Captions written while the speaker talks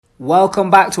Welcome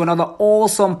back to another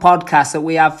awesome podcast that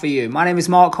we have for you. My name is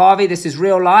Mark Harvey. This is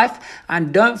Real Life.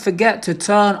 And don't forget to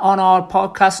turn on our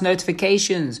podcast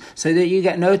notifications so that you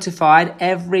get notified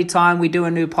every time we do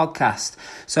a new podcast.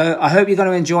 So I hope you're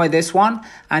going to enjoy this one.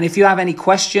 And if you have any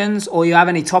questions or you have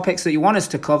any topics that you want us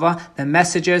to cover, then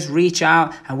message us, reach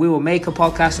out, and we will make a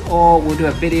podcast or we'll do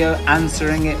a video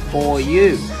answering it for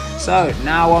you. So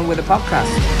now on with the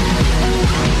podcast.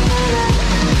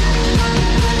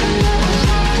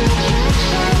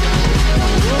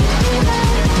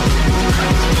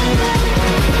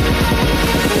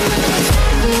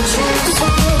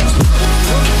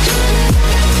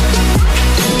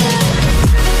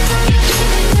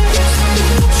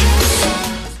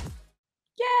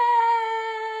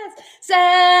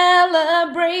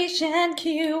 Celebration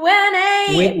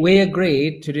Q&A. We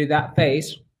agreed to do that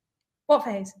phase. What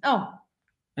phase? Oh.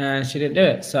 And she didn't do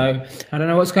it. So I don't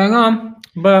know what's going on.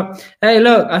 But hey,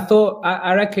 look,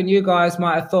 I reckon you guys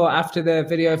might have thought after the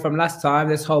video from last time,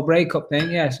 this whole breakup thing.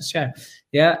 Yeah, share.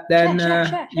 Yeah, then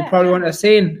share, you probably wouldn't have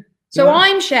seen. So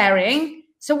I'm sharing.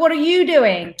 So what are you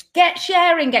doing? Get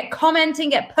sharing, get commenting,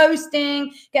 get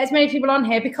posting, get as many people on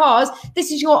here because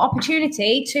this is your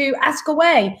opportunity to ask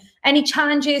away any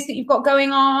challenges that you've got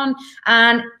going on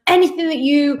and anything that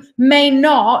you may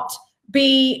not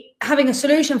be having a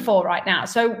solution for right now.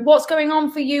 So what's going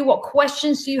on for you? What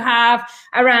questions do you have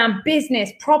around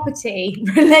business, property,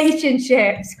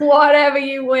 relationships, whatever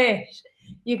you wish?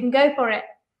 You can go for it.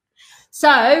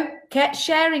 So get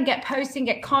sharing, get posting,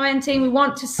 get commenting. We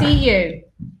want to see you.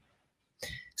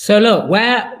 So look,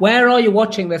 where are you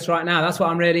watching this right now? That's what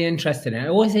I'm really interested in. It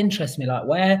always interests me, like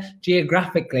where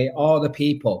geographically are the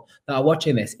people that are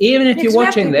watching this? Even if you're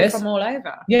watching this from all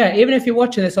over. Yeah, even if you're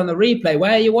watching this on the replay,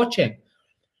 where are you watching?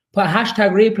 Put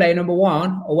hashtag replay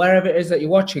 #1 or wherever it is that you're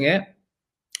watching it,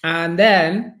 and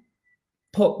then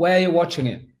put where you're watching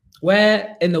it.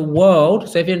 Where in the world,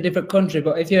 so if you're in a different country,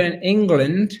 but if you're in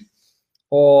England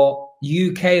or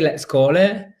UK, let's call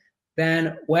it,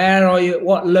 then where are you?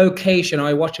 What location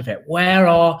are you watching it? Where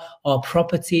are our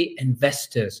property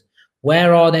investors?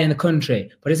 Where are they in the country?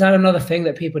 But is that another thing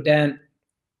that people don't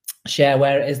share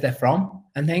where it is they're from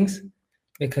and things?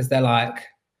 Because they're like,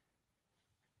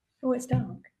 oh, it's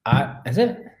dark. Is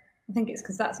it? I think it's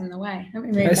because that's in the way. Let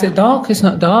me move Is it dark? It's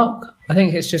not dark. I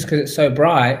think it's just because it's so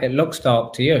bright, it looks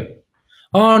dark to you.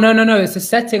 Oh, no. It's a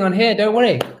setting on here. Don't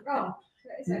worry. Oh,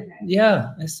 it's okay.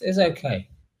 Yeah, it's okay.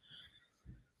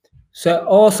 So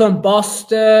awesome,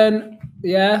 Boston.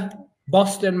 Yeah,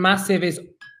 Boston Massive is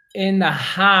in the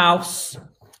house.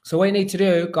 So what you need to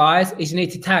do, guys, is you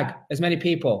need to tag as many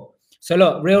people. So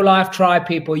look, Real Life Tribe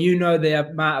people, you know the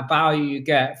amount of value you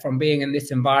get from being in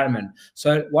this environment.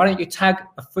 So why don't you tag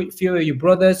a few of your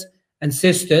brothers and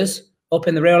sisters up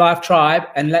in the Real Life Tribe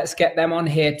and let's get them on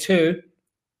here too,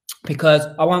 because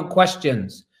I want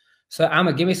questions. So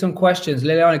Amma, give me some questions.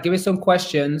 Liliana, give me some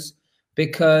questions,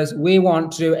 because we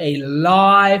want to do a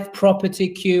live property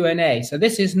Q&A. So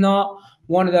this is not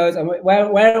one of those,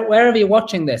 wherever you're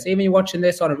watching this, even you're watching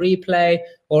this on a replay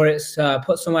or it's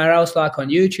put somewhere else like on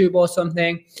YouTube or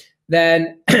something,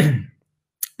 then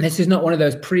this is not one of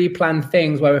those pre-planned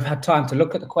things where we've had time to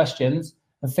look at the questions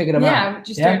and figure them out. Yeah,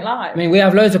 just do it live. I mean, we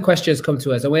have loads of questions come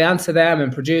to us and we answer them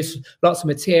and produce lots of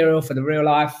material for the Real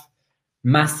Life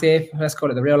Massive. Let's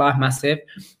call it the Real Life Massive.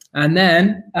 And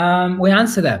then we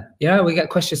answer them. Yeah, we get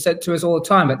questions sent to us all the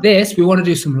time. But this, we want to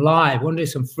do some live. We want to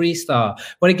do some freestyle. We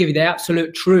want to give you the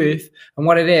absolute truth and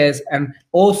what it is. And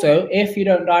also, if you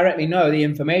don't directly know the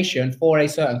information for a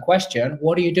certain question,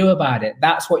 what do you do about it?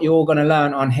 That's what you're all going to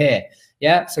learn on here.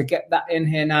 Yeah, so get that in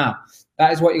here now.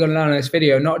 That is what you're going to learn in this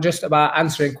video. Not just about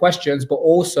answering questions, but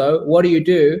also what do you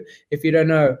do if you don't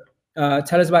know?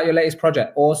 Tell us about your latest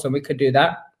project. Awesome, we could do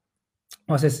that.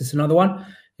 What's this? This is another one.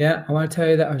 Yeah, I want to tell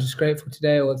you that I'm just grateful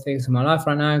today, all the things in my life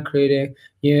right now, including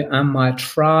you and my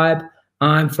tribe.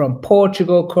 I'm from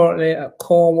Portugal, currently at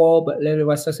Cornwall, but live in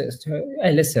West Sussex.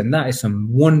 Hey, listen, that is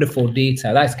some wonderful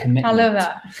detail. That's commitment. I love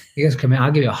that. You guys commit.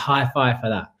 I'll give you a high five for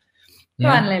that.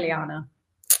 Yeah? Go on, Liliana.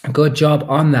 Good job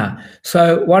on that.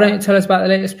 So why don't you tell us about the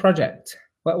latest project?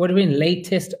 What do you mean,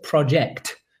 latest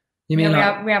project? You mean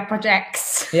we have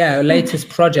projects. Yeah, latest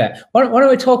project. Why don't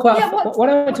we talk about? Why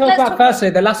don't we talk about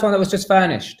firstly the last one that was just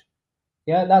furnished?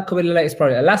 Yeah, that could be the latest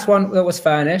project. The last one that was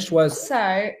furnished was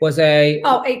a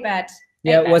 8-bed.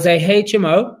 Yeah, it was a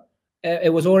HMO.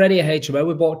 It was already a HMO.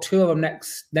 We bought two of them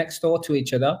next door to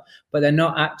each other, but they're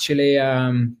not actually.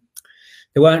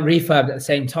 They weren't refurbed at the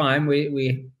same time.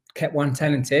 We kept one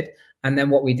tenanted, and then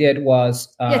what we did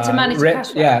was to manage the cash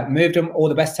flow. Moved them all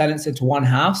the best tenants into one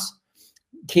house.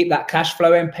 Keep that cash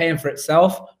flow in, paying for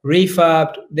itself.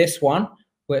 Refurbed this one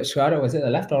Which I don't know, was it the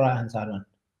left or right hand side one?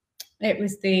 It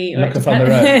was the Looking from the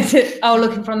road. Oh,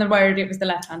 looking from the road, it was the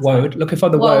left hand side. Woad. Looking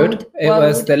from the woad, it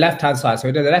was the left hand side. So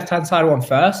we did the left hand side one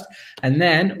first, and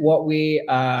then what we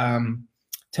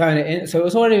turn it in. So it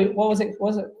was already, what was it?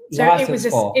 Was it So licensed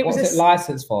for? What was it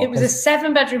licensed for? It was a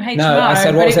 7-bedroom HMO. No, I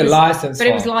said what was it licensed for?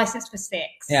 But it was licensed for 6.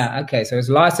 Yeah, okay. So it was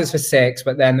licensed for 6,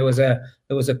 but then there was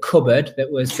a cupboard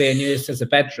that was being used as a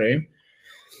bedroom.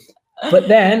 But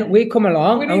then we come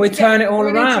along and we turn it all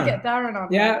around. We need to get Darren on.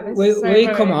 Yeah, we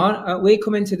come on, we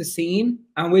come into the scene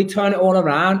and we turn it all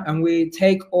around and we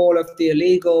take all of the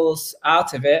illegals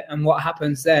out of it. And what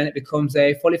happens then? It becomes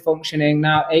a fully functioning,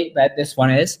 now 8-bed. This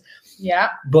one is. Yeah.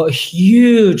 But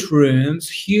huge rooms,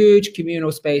 huge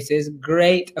communal spaces,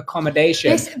 great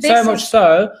accommodation. So much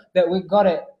so that we got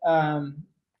it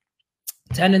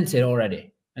tenanted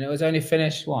already, and it was only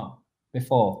finished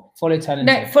before fully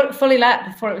tenanted. No, fully let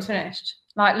before it was finished.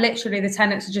 Like literally, the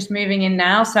tenants are just moving in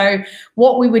now. So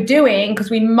what we were doing, because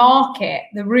we market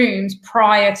the rooms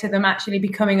prior to them actually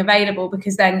becoming available,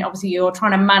 because then obviously you're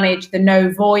trying to manage the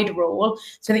no void rule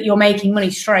so that you're making money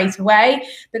straight away.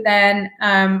 But then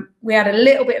we had a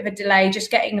little bit of a delay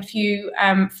just getting a few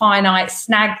finite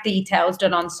snag details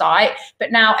done on site.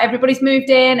 But now everybody's moved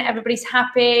in, everybody's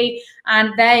happy,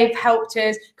 and they've helped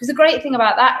us. Because the great thing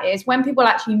about that is when people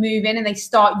actually move in and they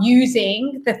start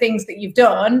using the things that you've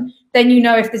done, then you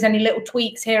know if there's any little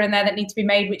tweaks here and there that need to be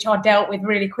made, which are dealt with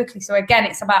really quickly. So again,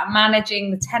 it's about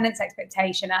managing the tenant's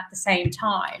expectation at the same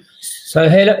time. So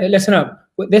here, listen up.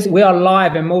 We are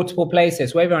live in multiple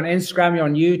places. Whether you're on Instagram, you're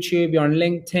on YouTube, you're on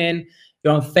LinkedIn,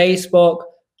 you're on Facebook.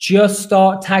 Just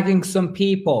start tagging some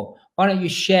people. Why don't you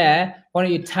share? Why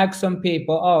don't you tag some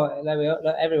people? Oh, there we are.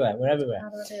 Look, everywhere. We're everywhere. How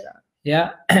do I do that?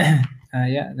 Yeah.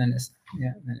 Then it's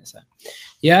that.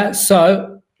 Yeah.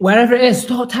 So wherever it is,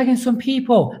 start tagging some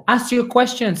people. Ask your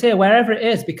questions here, wherever it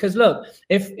is. Because look,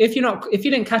 if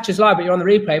you didn't catch us live, but you're on the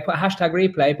replay, put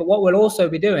 #replay. But what we'll also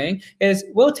be doing is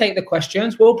we'll take the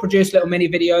questions. We'll produce little mini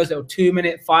videos, little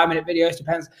 2-minute, 5-minute videos,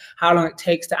 depends how long it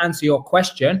takes to answer your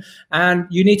question. And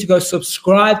you need to go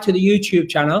subscribe to the YouTube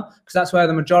channel, because that's where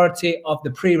the majority of the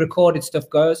pre-recorded stuff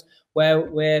goes, where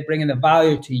we're bringing the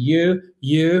value to you,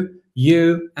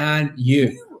 and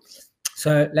you.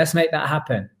 So let's make that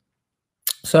happen.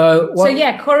 So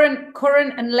yeah,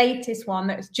 current and latest one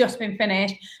that's just been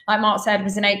finished, like Mark said,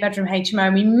 was an 8-bedroom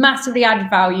HMO. We massively added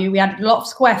value. We added a lot of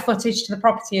square footage to the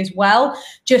property as well,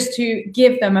 just to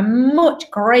give them a much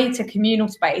greater communal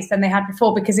space than they had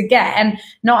before. Because again,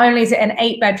 not only is it an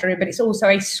 8-bedroom, but it's also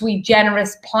a sui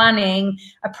generis planning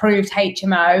approved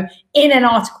HMO in an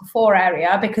Article 4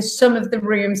 area, because some of the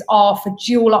rooms are for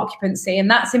dual occupancy, and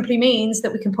that simply means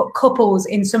that we can put couples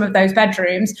in some of those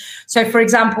bedrooms. So for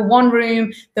example, one room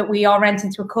that we are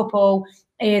renting to a couple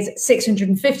is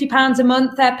 £650 a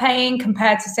month they're paying,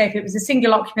 compared to, say, if it was a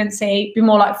single occupancy, it'd be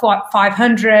more like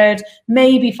 500,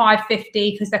 maybe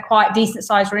 550, because they're quite decent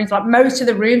sized rooms. Like most of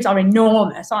the rooms are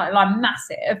enormous, aren't they? Like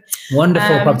massive.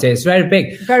 Wonderful property. It's very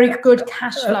big. Very good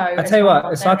cash flow. I tell you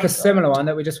what, it's like a similar one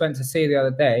that we just went to see the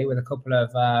other day with a couple of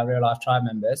real life tribe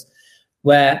members,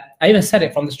 where I even said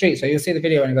it from the street. So you'll see the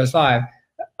video when it goes live.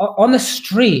 On the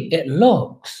street, it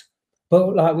looks,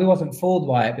 but like we wasn't fooled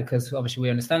by it, because obviously we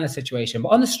understand the situation. But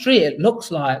on the street, it looks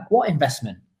like, what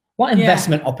investment? What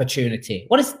investment opportunity?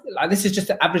 What is, like, this is just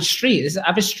an average street. This is an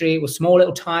average street with small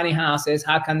little tiny houses.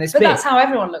 How can this be? But that's how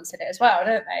everyone looks at it as well,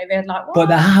 don't they? They're like, what? But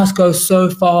the house goes so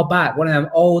far back. One of them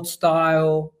old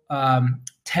style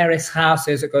terrace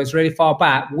houses that goes really far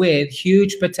back with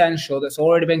huge potential that's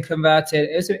already been converted.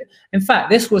 In fact,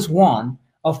 this was one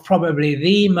of probably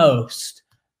the most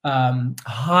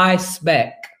high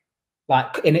spec,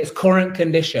 like in its current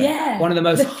condition, one of the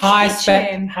most high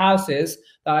spec houses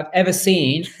that I've ever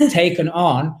seen taken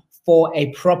on for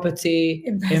a property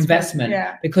investment.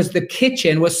 Because the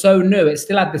kitchen was so new, it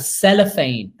still had the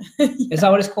cellophane. Is that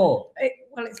what it's called?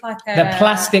 Well, it's like the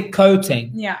plastic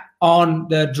coating on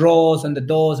the drawers and the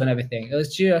doors and everything. It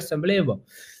was just unbelievable.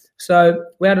 So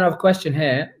we had another question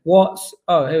here.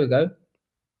 Here we go.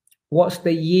 What's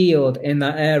the yield in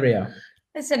that area?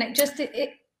 Listen,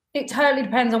 it totally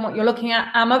depends on what you're looking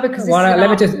at, Amma, because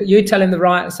you tell him the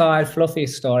right side fluffy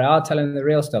story. I'll tell him the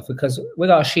real stuff, because we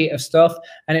got a sheet of stuff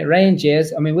and it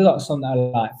ranges. I mean, we got some that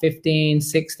are like 15,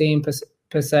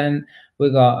 16%. We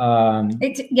got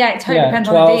it totally depends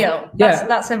 12, on the deal.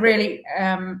 That's a really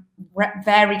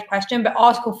varied question. But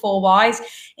Article 4 wise,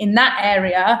 in that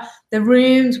area, the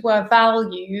rooms were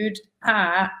valued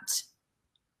at,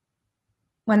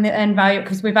 when the end value,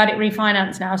 because we've had it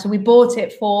refinanced now. So we bought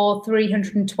it for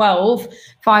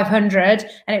 312,500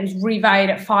 and it was revalued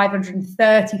at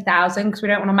 530,000 because we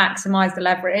don't want to maximize the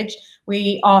leverage.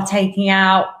 We are taking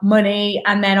out money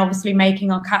and then obviously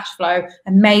making our cash flow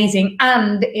amazing.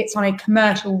 And it's on a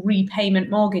commercial repayment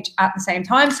mortgage at the same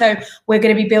time. So we're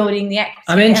going to be building the equity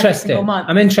every single month.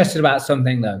 I'm interested about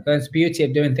something though. That's the beauty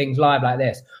of doing things live like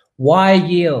this. Why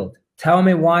yield? Tell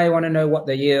me why you want to know what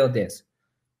the yield is.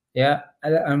 Yeah.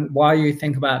 And while you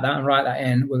think about that and write that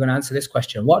in, we're going to answer this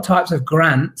question. What types of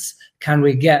grants can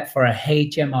we get for a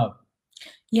HMO?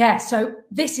 Yeah, so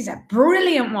this is a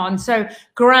brilliant one. So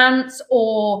grants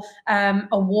or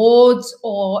awards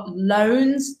or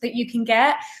loans that you can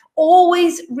get,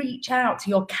 always reach out to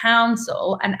your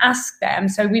council and ask them.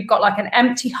 So we've got like an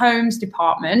empty homes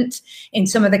department in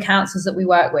some of the councils that we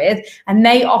work with, and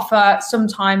they offer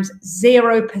sometimes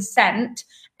 0%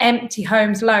 empty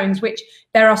homes loans, which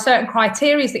there are certain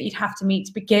criteria that you'd have to meet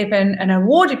to be given and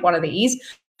awarded one of these.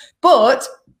 But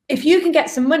if you can get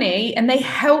some money and they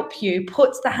help you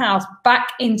put the house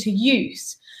back into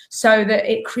use so that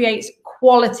it creates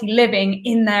quality living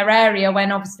in their area,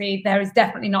 when obviously there is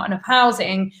definitely not enough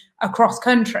housing across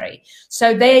country.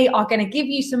 So they are going to give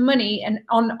you some money, and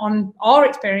on our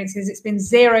experiences, it's been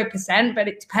 0%, but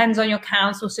it depends on your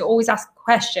council. So always ask the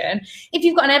question. If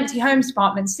you've got an empty homes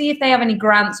department, see if they have any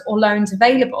grants or loans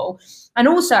available. And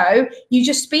also, you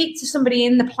just speak to somebody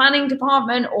in the planning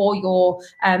department or your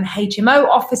HMO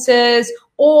officers,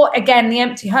 or again, the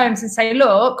empty homes, and say,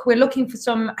 look, we're looking for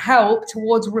some help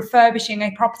towards refurbishing a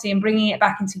property and bringing it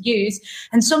back into use.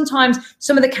 And sometimes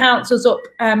some of the councils up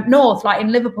north, like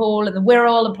in Liverpool and the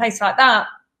Wirral and places like that,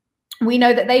 we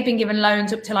know that they've been given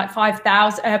loans up to like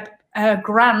 5,000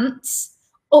 grants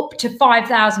up to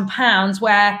 £5,000,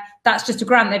 where that's just a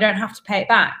grant, they don't have to pay it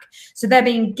back. So they're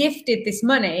being gifted this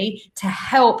money to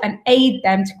help and aid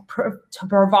them to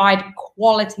provide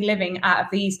quality living out of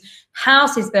these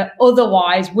houses that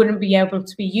otherwise wouldn't be able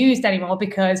to be used anymore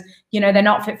because, you know, they're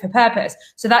not fit for purpose.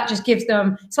 So that just gives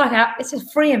them, it's a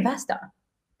free investor.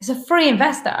 It's a free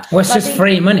investor. Well, it's just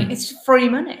free money. It's free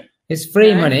money. It's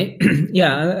free money.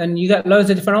 Yeah. And you get loads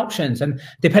of different options. And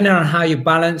depending on how you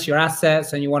balance your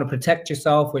assets and you want to protect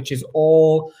yourself, which is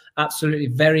all absolutely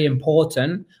very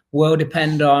important, will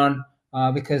depend on,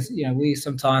 because, you know, we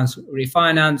sometimes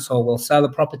refinance or we'll sell the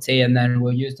property and then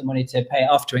we'll use the money to pay it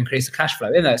off to increase the cash flow,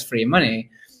 even though it's free money.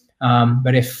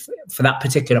 But if for that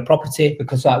particular property,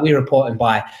 because like we're reporting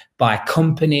by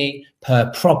company,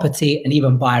 per property, and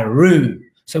even by room.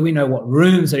 So we know what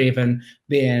rooms are even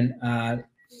being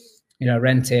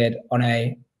rented on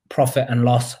a profit and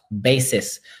loss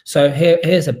basis. So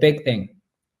here's a big thing.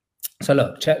 So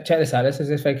look, check this out. This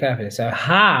is very carefully. So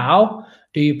how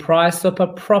do you price up a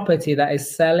property that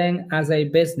is selling as a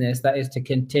business that is to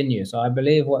continue? So I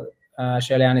believe what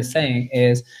Shirley-Ann is saying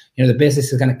is, you know, the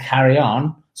business is going to carry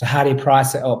on. So how do you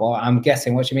price it up? Or I'm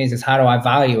guessing what she means is, how do I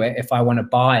value it if I want to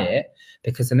buy it?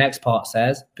 Because the next part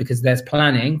says, because there's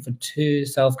planning for 2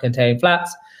 self-contained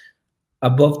flats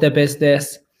above the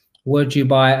business, would you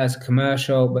buy it as a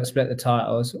commercial but split the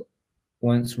titles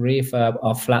once refurb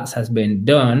of flats has been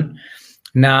done?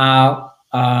 Now,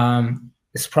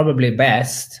 it's probably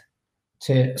best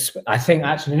to, I think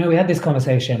actually, we had this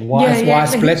conversation. Why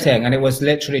splitting? And it was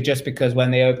literally just because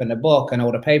when they open the book and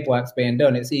all the paperwork's being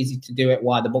done, it's easy to do it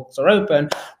while the books are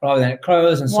open rather than it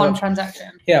closed. And one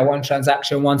transaction. Yeah, one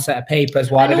transaction, one set of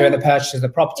papers while they're doing the purchase of the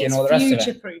property and all the rest of it. It's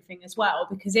future-proofing as well,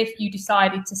 because if you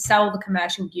decided to sell the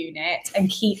commercial unit and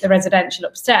keep the residential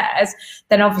upstairs,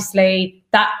 then obviously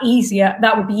that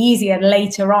would be easier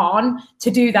later on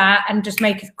to do that and just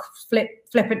make a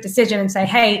flippant decision and say,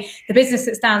 hey, the business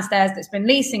that's downstairs that's been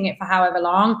leasing it for however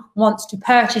long wants to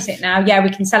purchase it now. Yeah,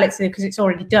 we can sell it to you because it's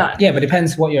already done. Yeah, but it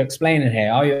depends what you're explaining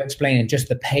here. Are you explaining just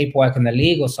the paperwork and the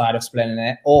legal side of splitting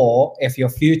it? Or if you're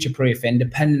future-proofing,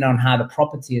 depending on how the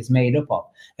property is made up of.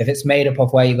 If it's made up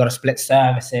of where you've got to split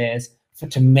services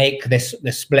to make the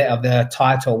split of the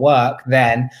title work,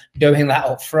 then doing that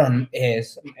up front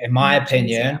is, in my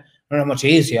opinion, not much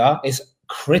easier. It's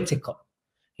critical.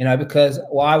 You know, because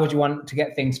why would you want to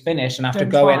get things finished and have to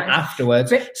go in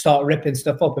afterwards, start ripping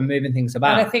stuff up and moving things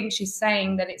about? But I think she's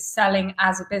saying that it's selling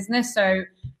as a business. So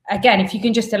again, if you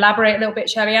can just elaborate a little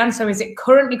bit, Shirley-Ann. So is it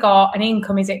currently got an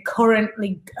income? Is it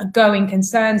currently a going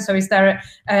concern? So is there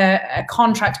a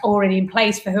contract already in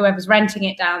place for whoever's renting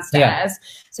it downstairs? Yeah.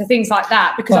 So things like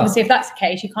that, because obviously if that's the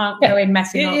case, you can't go in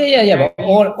messing up. Yeah. But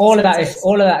all of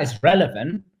that is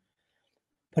relevant.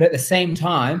 But at the same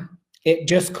time, it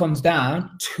just comes down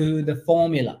to the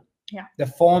formula. Yeah. The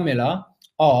formula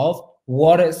of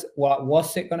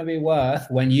what's it going to be worth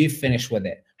when you finish with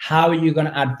it? how are you going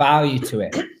to add value to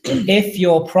it? If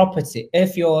your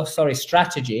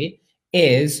strategy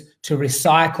is to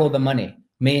recycle the money,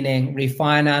 meaning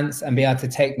refinance and be able to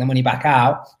take the money back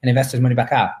out and investors' money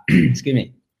back out. Excuse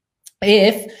me.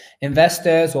 If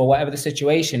investors or whatever the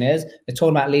situation is, they're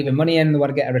talking about leaving money in, they want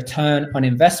to get a return on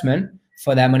investment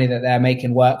for their money that they're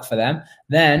making work for them,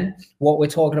 then what we're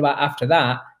talking about after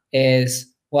that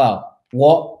is, well,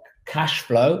 what cash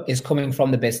flow is coming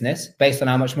from the business based on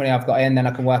how much money I've got in, then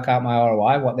I can work out my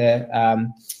ROI, what the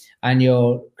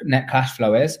annual net cash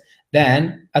flow is.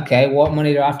 Then, okay, what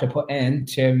money do I have to put in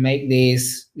to make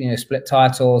these, split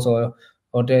titles,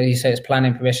 or do you say it's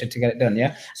planning permission to get it done?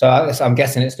 Yeah. So I'm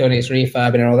guessing it's doing its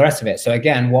refurbing and all the rest of it. So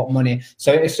again, what money?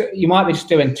 So you might be just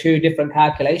doing two different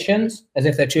calculations as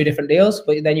if they're two different deals,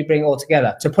 but then you bring it all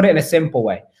together. To put it in a simple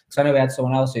way, so I know we had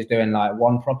someone else who's doing like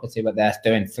one property, but they're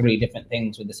doing three different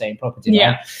things with the same property.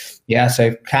 Yeah. Right? Yeah.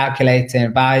 So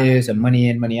calculating values and money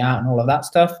in, money out, and all of that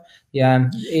stuff. Yeah.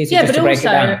 Easy just but to break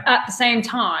also it down. at the same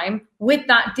time, with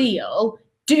that deal,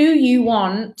 do you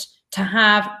want to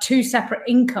have two separate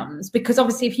incomes? Because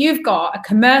obviously if you've got a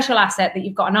commercial asset that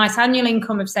you've got a nice annual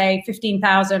income of say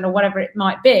 15,000 or whatever it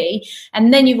might be,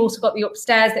 and then you've also got the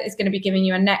upstairs that is going to be giving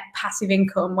you a net passive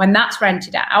income when that's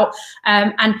rented out,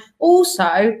 and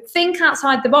also think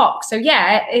outside the box. So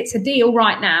yeah, it's a deal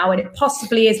right now and it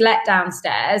possibly is let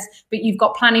downstairs, but you've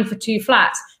got planning for 2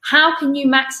 flats. How can you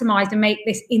maximize and make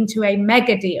this into a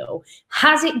mega deal?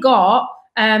 Has it got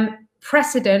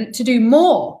precedent to do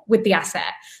more with the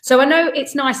asset? So I know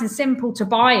it's nice and simple to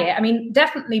buy it. I mean,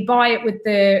 definitely buy it with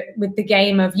the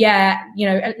game of,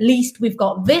 at least we've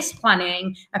got this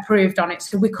planning approved on it,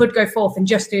 so we could go forth and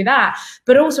just do that.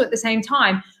 But also at the same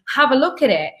time, have a look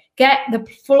at it, get the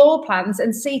floor plans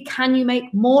and see, can you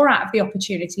make more out of the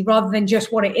opportunity rather than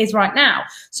just what it is right now?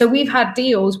 So we've had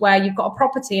deals where you've got a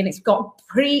property and it's got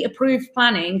pre-approved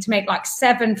planning to make like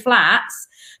 7 flats,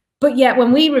 but yet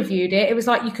when we reviewed it, it was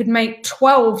like you could make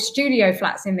 12 studio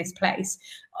flats in this place.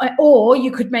 Or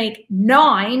you could make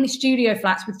 9 studio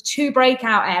flats with 2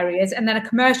 breakout areas and then a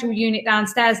commercial unit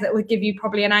downstairs that would give you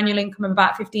probably an annual income of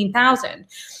about 15,000.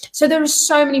 So there are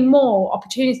so many more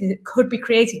opportunities that could be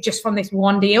created just from this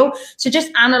one deal. So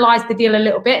just analyze the deal a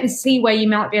little bit and see where you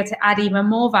might be able to add even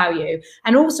more value.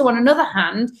 And also on another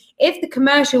hand, if the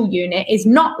commercial unit is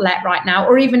not let right now,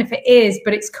 or even if it is,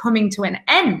 but it's coming to an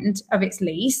end of its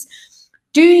lease,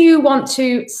 do you want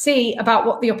to see about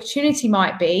what the opportunity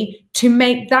might be to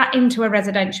make that into a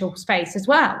residential space as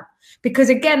well? Because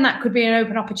again, that could be an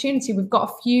open opportunity. We've got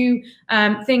a few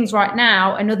things right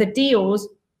now and other deals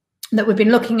that we've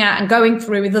been looking at and going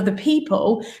through with other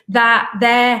people that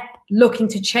they're looking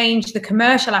to change the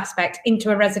commercial aspect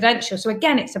into a residential. So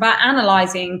again, it's about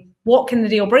analysing, what can the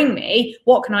deal bring me?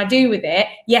 What can I do with it?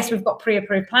 Yes, we've got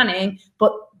pre-approved planning,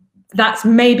 but that's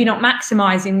maybe not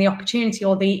maximizing the opportunity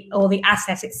or the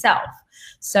asset itself.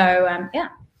 So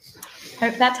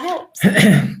hope that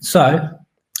helps. So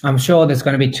I'm sure there's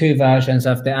going to be 2 versions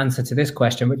of the answer to this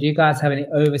question, but do you guys have any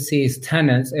overseas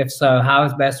tenants? If so,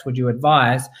 how best would you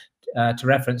advise to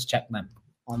reference check them?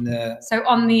 On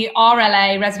the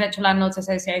RLA, Residential Landlords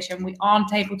Association, we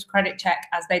aren't able to credit check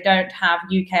as they don't have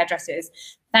UK addresses.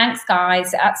 Thanks,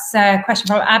 guys. That's a question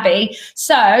from Abby.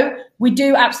 So we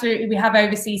do absolutely, we have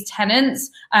overseas tenants,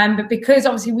 but because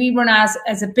obviously we run as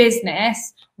a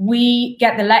business, we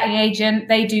get the letting agent,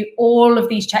 they do all of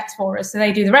these checks for us. So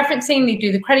they do the referencing, they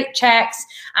do the credit checks,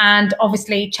 and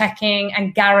obviously checking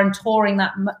and guarantoring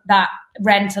that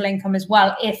rental income as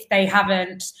well if they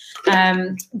haven't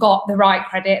got the right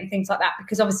credit and things like that,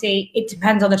 because obviously it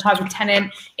depends on the type of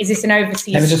tenant. Is this an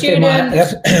overseas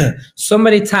student?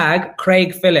 Somebody tag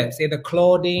Craig Phillips, either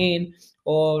Claudine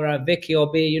or Vicky or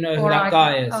B, who that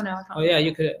guy is. Oh, no, I can't. Oh, yeah,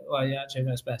 you could. Well, yeah, actually,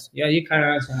 that's best. Yeah, you can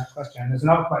answer that question. There's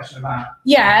another question about.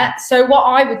 Yeah, so what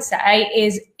I would say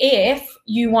is if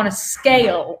you want to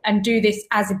scale and do this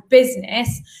as a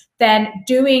business, then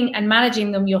doing and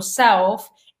managing them yourself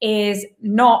is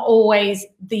not always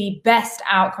the best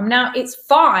outcome. Now, it's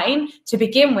fine to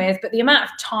begin with, but the amount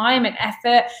of time and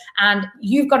effort, and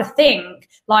you've got to think,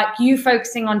 like you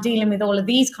focusing on dealing with all of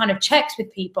these kind of checks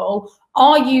with people,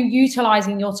 are you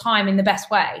utilizing your time in the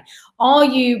best way? Are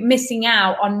you missing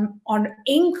out on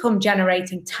income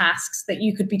generating tasks that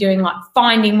you could be doing, like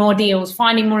finding more deals,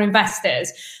 finding more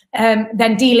investors,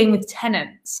 than dealing with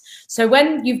tenants? So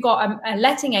when you've got a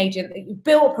letting agent that you've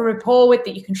built up a rapport with,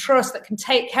 that you can trust, that can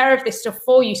take care of this stuff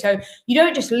for you, so you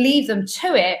don't just leave them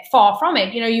to it, far from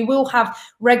it. You will have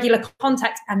regular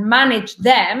contact and manage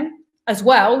them as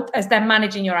well as them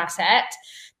managing your asset.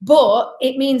 But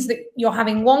it means that you're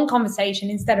having one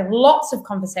conversation instead of lots of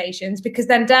conversations, because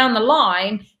then down the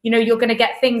line, you're going to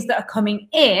get things that are coming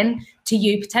in to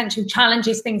you, potential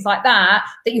challenges, things like that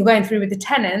you're going through with the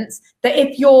tenants, that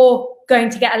if you're going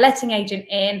to get a letting agent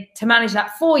in to manage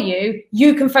that for you,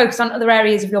 you can focus on other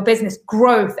areas of your business,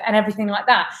 growth and everything like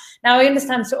that. Now, I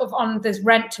understand sort of on this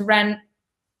rent to rent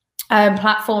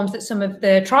platforms that some of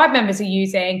the tribe members are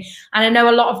using, and I know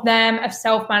a lot of them have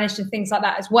self-managed and things like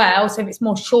that as well. So if it's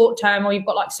more short-term, or you've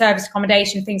got like service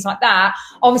accommodation, things like that,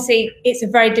 obviously it's a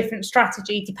very different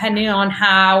strategy depending on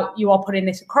how you are putting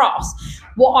this across.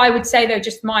 What I would say though,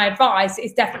 just my advice,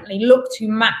 is definitely look to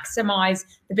maximize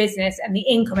the business and the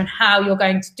income and how you're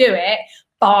going to do it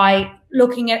by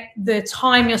looking at the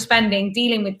time you're spending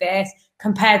dealing with this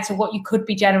compared to what you could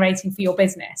be generating for your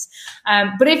business.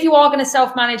 But if you are going to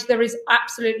self-manage, there is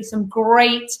absolutely some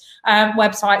great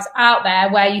websites out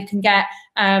there where you can get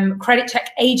credit check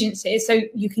agencies. So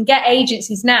you can get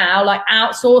agencies now, like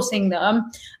outsourcing them,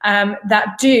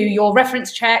 that do your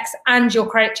reference checks and your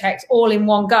credit checks all in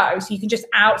one go. So you can just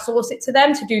outsource it to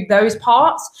them to do those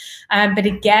parts. But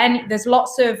again, there's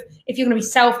lots of, if you're going to be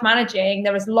self-managing,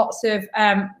 there is lots of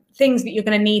things that you're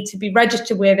going to need to be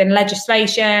registered with in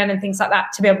legislation and things like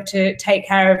that to be able to take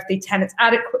care of the tenants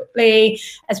adequately,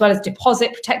 as well as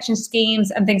deposit protection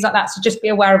schemes and things like that. So just be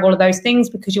aware of all of those things,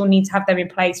 because you'll need to have them in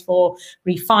place for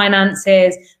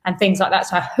refinances and things like that.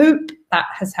 So I hope that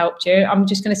has helped you. I'm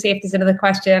just going to see if there's another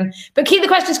question, but keep the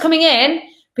questions coming in,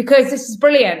 because this is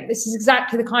brilliant. This is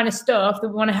exactly the kind of stuff that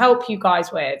we want to help you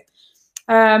guys with.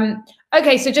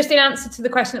 Okay, so just in answer to the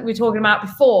question that we were talking about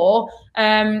before,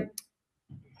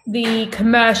 the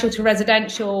commercial to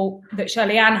residential that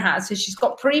Shirley Ann has. So she's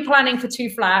got pre-planning for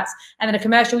 2 flats and then a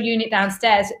commercial unit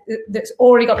downstairs that's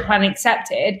already got the planning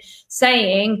accepted,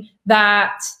 saying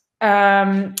that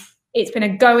it's been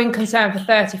a going concern for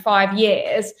 35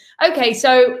 years. Okay,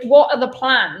 so what are the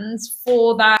plans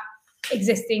for that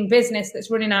existing business that's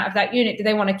running out of that unit? Do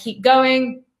they want to keep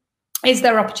going? Is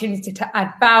there opportunity to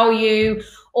add value?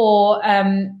 Or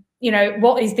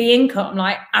what is the income?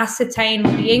 Like, ascertain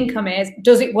what the income is.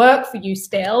 Does it work for you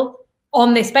still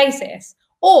on this basis?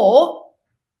 Or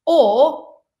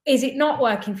is it not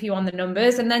working for you on the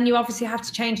numbers? And then you obviously have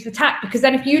to change the tack, because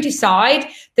then if you decide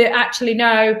that actually,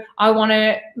 no, I want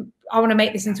to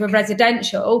make this into a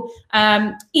residential,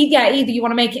 either you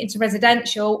want to make it into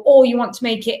residential or you want to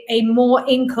make it a more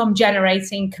income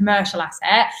generating commercial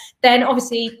asset, then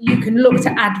obviously you can look to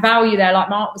add value there, like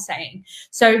Mark was saying.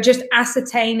 So just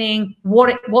ascertaining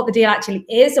what the deal actually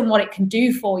is and what it can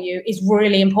do for you is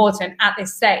really important at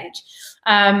this stage.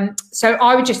 So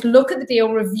I would just look at the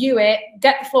deal, review it,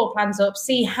 get the floor plans up,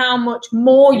 see how much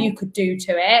more you could do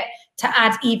to it to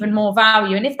add even more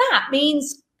value. And if that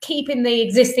means keeping the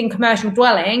existing commercial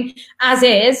dwelling as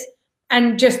is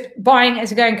and just buying it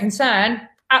as a going concern,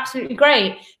 absolutely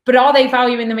great. But are they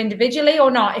valuing them individually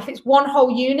or not? If it's one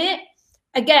whole unit,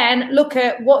 again, look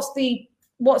at what's the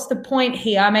point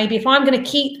here. Maybe if I'm going to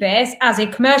keep this as a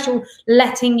commercial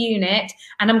letting unit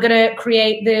and I'm going to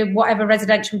create the whatever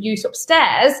residential use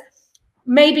upstairs,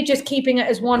 maybe just keeping it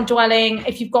as one dwelling.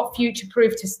 If you've got future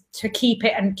proof to keep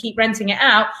it and keep renting it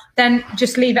out, then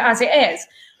just leave it as it is.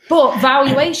 But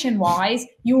valuation wise,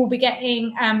 you will be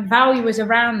getting valuers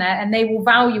around there, and they will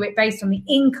value it based on the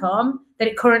income that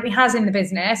it currently has in the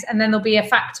business. And then there'll be a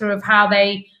factor of how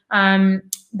they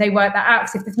work that out.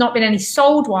 Because if there's not been any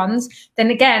sold ones, then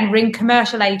again, ring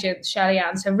commercial agents, Shirley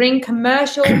Ann. So ring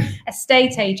commercial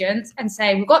estate agents and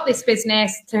say, we've got this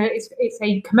business, it's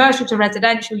a commercial to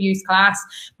residential use class.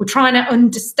 We're trying to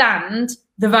understand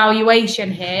the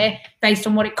valuation here based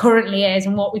on what it currently is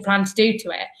and what we plan to do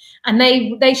to it. And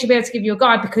they should be able to give you a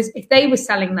guide, because if they were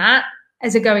selling that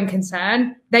as a going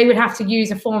concern, they would have to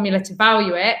use a formula to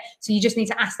value it. So you just need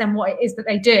to ask them what it is that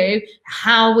they do.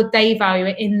 How would they value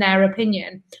it in their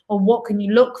opinion? Or what can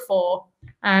you look for?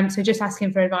 So just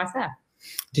asking for advice there.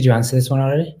 Did you answer this one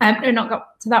already? No, not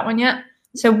got to that one yet.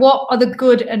 So what are the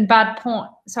good and bad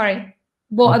points? Sorry.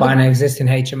 What are buying an existing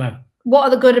HMO? What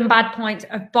are the good and bad points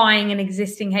of buying an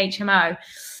existing HMO?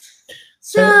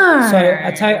 So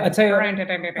I tell you,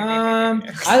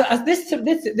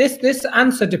 this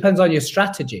answer depends on your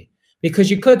strategy, because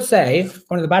you could say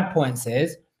one of the bad points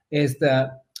is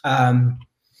that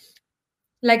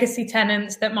legacy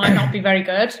tenants that might not be very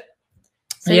good.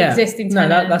 So yeah, existing tenants.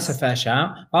 No, that's a fair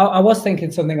shout. I was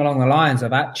thinking something along the lines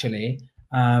of actually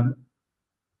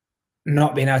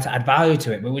not being able to add value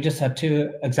to it, but we just had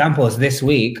 2 examples this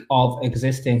week of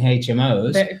existing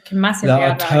HMOs that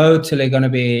are totally going to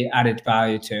be added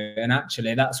value to, and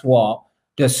actually that's what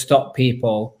does stop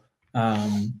people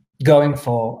going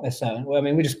for a certain. Well, I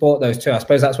mean, we just bought those two. I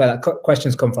suppose that's where that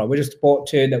questions come from. We just bought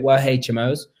two that were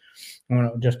HMOs. We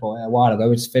just bought it a while ago.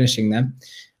 We're just finishing them,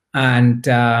 and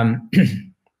I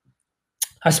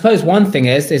suppose one thing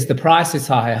is the price is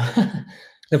higher.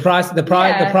 the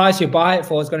price you buy it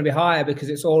for is going to be higher because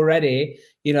it's already,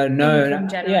 you know, known.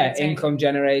 Income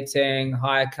generating,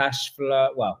 higher cash flow.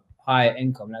 Well, higher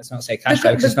income. Let's not say cash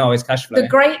flow because it's not always cash flow. The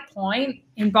great point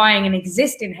in buying an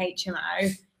existing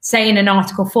HMO, say in an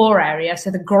Article 4 area, so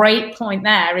the great point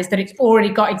there is that it's already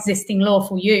got existing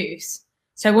lawful use.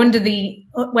 So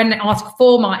when Article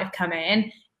 4 might have come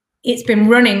in, it's been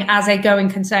running as a going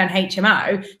concern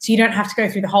HMO, so you don't have to go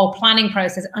through the whole planning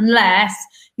process unless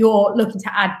you're looking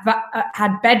to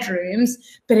add bedrooms.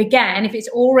 But again, if it's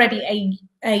already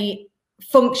a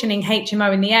functioning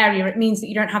HMO in the area, it means that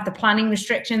you don't have the planning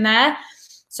restriction there.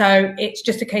 So it's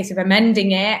just a case of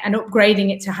amending it and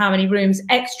upgrading it to how many rooms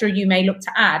extra you may look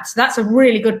to add. So that's a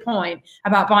really good point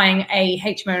about buying a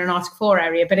HMO in an Article 4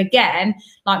 area. But again,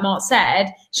 like Mark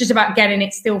said, it's just about getting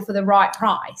it still for the right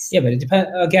price. Yeah, but it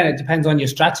depends on your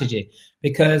strategy,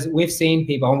 because we've seen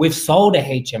people, and we've sold a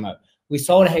HMO. We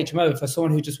sold a HMO for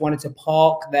someone who just wanted to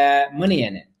park their money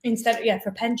in it. Instead,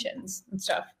 for pensions and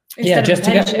stuff. So to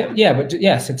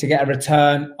get a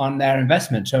return on their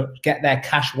investment, to get their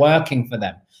cash working for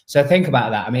them. So think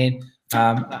about that. I mean,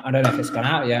 I don't know if it's gone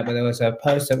out yet, but there was a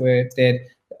post that we did,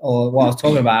 or what I was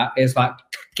talking about is like,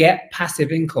 get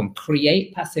passive income,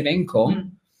 create passive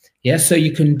income. So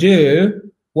you can do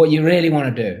what you really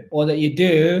want to do, or that you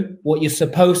do what you're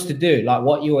supposed to do, like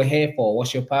what you were here for,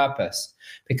 what's your purpose.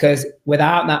 Because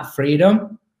without that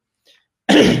freedom,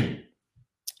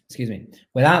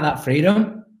 without that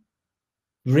freedom,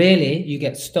 really, you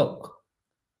get stuck.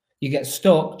 You get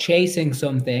stuck chasing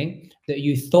something that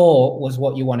you thought was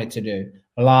what you wanted to do,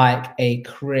 like a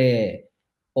career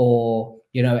or,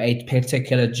 you know, a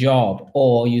particular job,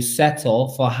 or you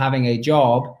settle for having a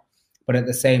job, but at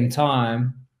the same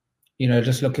time, you know,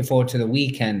 just looking forward to the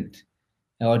weekend,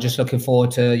 or just looking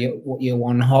forward to your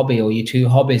one hobby or your two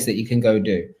hobbies that you can go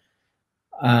do.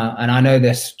 And I know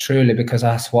this truly because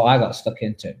that's what I got stuck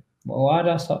into. Well, why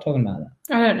did I start talking about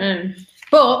that? I don't know.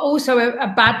 But also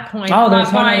a bad point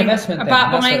about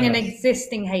buying an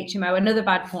existing HMO. Another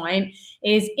bad point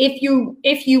is if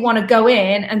you want to go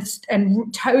in and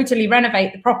totally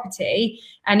renovate the property,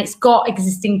 and it's got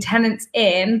existing tenants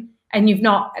in, and you've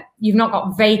not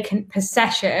got vacant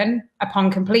possession upon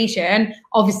completion,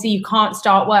 obviously you can't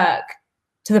start work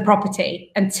to the property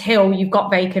until you've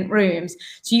got vacant rooms.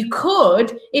 So you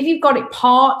could, if you've got it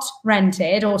part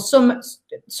rented, or some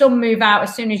move out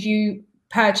as soon as you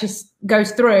purchase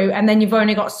goes through, and then you've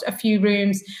only got a few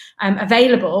rooms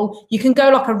available, you can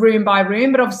go like a room by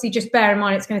room, but obviously just bear in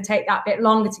mind it's going to take that bit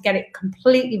longer to get it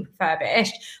completely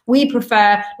refurbished. We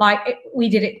prefer, we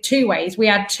did it two ways. We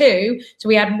had two. So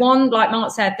we had one, like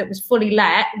Mark said, that was fully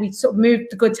let. We sort of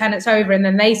moved the good tenants over, and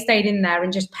then they stayed in there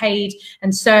and just paid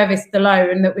and serviced the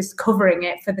loan that was covering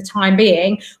it for the time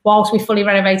being, whilst we fully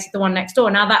renovated the one next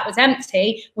door. Now that was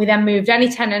empty. We then moved any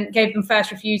tenant, gave them first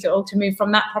refusal to move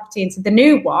from that property into the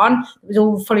new one. It was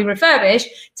all fully refurbished,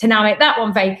 to now make that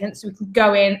one vacant, so we can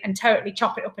go in and totally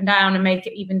chop it up and down and make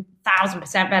it even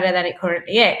 1000% better than it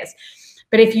currently is.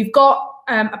 But if you've got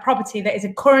a property that is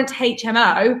a current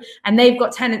HMO and they've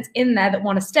got tenants in there that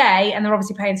want to stay, and they're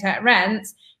obviously paying certain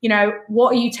rents, you know, what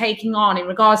are you taking on in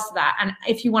regards to that? And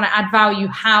if you want to add value,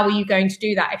 how are you going to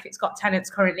do that if it's got tenants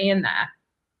currently in there?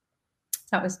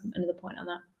 That was another point on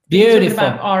that. Beautiful.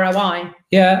 About ROI.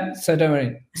 Yeah, so don't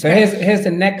worry. So here's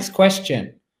the next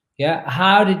question. Yeah,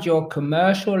 how did your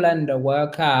commercial lender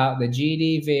work out the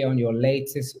GDV on your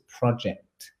latest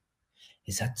project?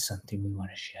 Is that something we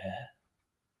want to share?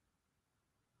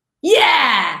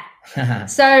 Yeah.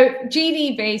 So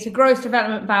GDV, so gross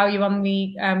development value on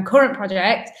the current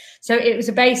project. So it was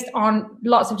based on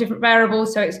lots of different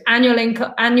variables. So it's annual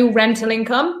income, annual rental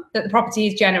income that the property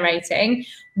is generating,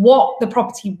 what the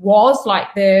property was,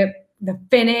 like the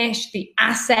finish, the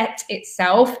asset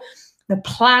itself, the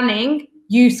planning,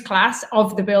 use class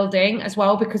of the building as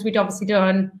well, because we'd obviously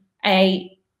done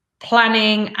a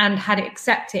planning and had it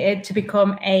accepted to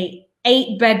become a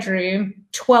 8-bedroom,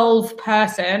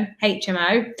 12-person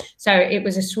HMO. So it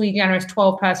was a sui generis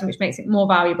 12-person, which makes it more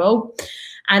valuable.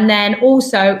 And then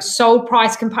also sold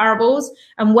price comparables,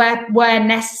 and where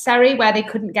necessary, where they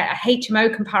couldn't get a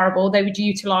HMO comparable, they would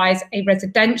utilize a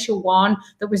residential one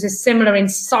that was as similar in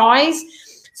size.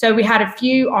 So we had a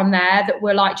few on there that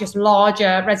were like just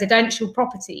larger residential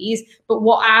properties, but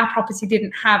what our property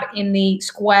didn't have in the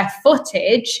square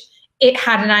footage it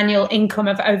had an annual income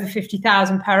of over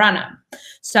 50,000 per annum.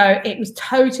 So it was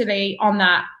totally on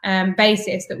that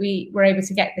basis that we were able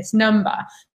to get this number.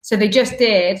 So they just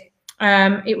did,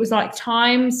 it was like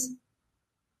times,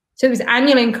 so it was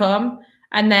annual income,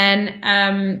 and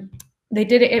then they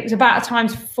did it, it was about a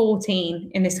times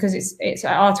 14 in this, because it's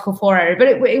an Article 4 area, but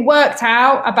it worked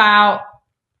out about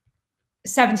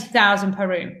 70,000 per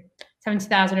room.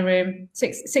 70,000 a room,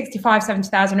 65,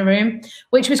 70,000 a room,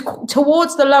 which was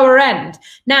towards the lower end.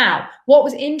 Now, what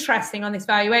was interesting on this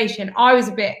valuation, I was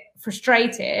a bit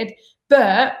frustrated,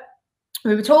 but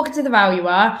we were talking to the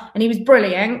valuer and he was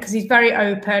brilliant because he's very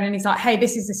open and he's like, hey,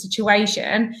 this is the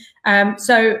situation.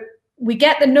 So we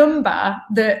get the number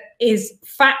that is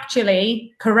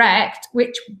factually correct,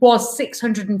 which was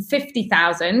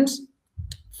 650,000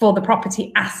 for the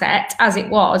property asset as it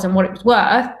was and what it was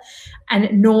worth,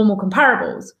 and normal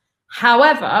comparables.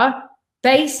 However,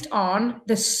 based on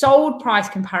the sold price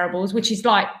comparables, which is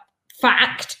like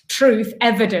fact, truth,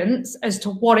 evidence as to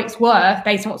what it's worth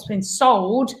based on what's been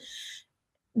sold,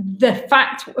 the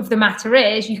fact of the matter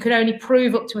is you can only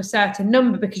prove up to a certain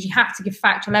number because you have to give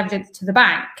factual evidence to the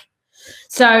bank.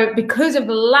 So because of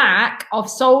the lack of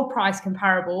sold price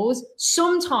comparables,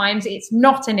 sometimes it's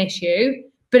not an issue,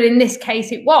 but in this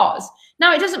case it was.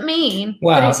 Now, it doesn't mean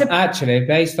well, that it's actually,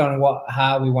 based on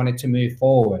how we wanted to move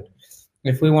forward,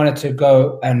 if we wanted to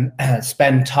go and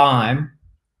spend time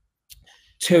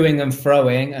toing and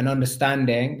froing and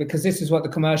understanding, because this is what the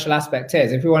commercial aspect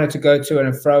is. If we wanted to go to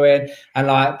and fro in and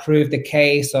like prove the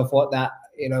case of what that,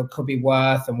 you know, could be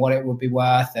worth and what it would be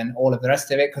worth and all of the rest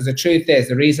of it, because the truth is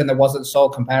the reason there wasn't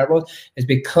sold comparables is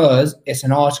because it's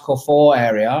an Article 4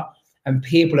 area. And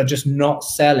people are just not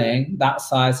selling that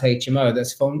size HMO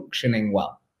that's functioning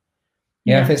well.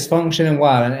 Yeah, if it's functioning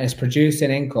well and it's producing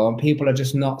income, people are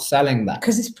just not selling that.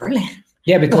 Because it's brilliant.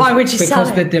 Yeah, because, why would you sell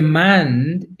because it? the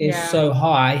demand is so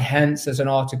high, hence there's an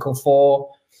Article 4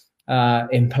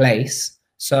 in place.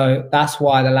 So that's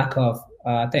why the lack of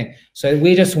thing. So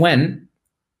we just went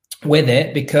with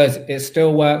it because it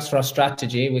still works for our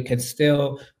strategy. We could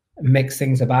still mix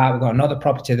things about. We've got another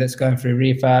property that's going through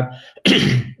refurb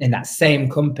in that same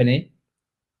company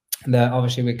that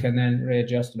obviously we can then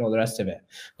readjust and all the rest of it,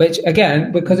 which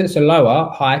again, because it's a lower,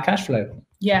 higher cash flow.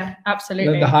 Yeah,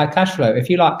 absolutely. The high cash flow. If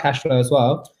you like cash flow as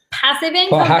well, passive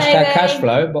income, put hashtag baby. cash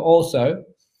flow, but also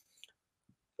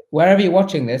wherever you're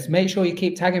watching this, make sure you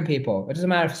keep tagging people. It doesn't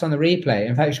matter if it's on the replay.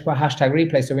 In fact, you should put hashtag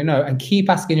replay so we know, and keep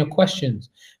asking your questions,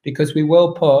 because we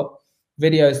will put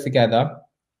videos together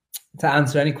to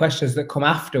answer any questions that come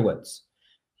afterwards.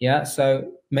 Yeah, so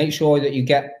make sure that you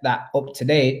get that up to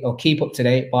date, or keep up to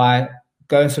date, by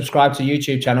go and subscribe to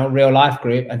YouTube channel Real Life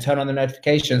Group and turn on the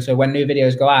notifications so when new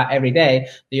videos go out every day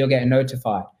that you're getting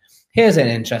notified. Here's an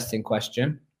interesting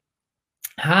question.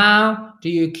 How do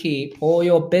you keep all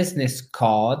your business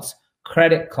cards,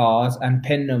 credit cards and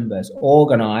PIN numbers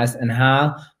organized, and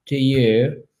how do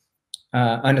you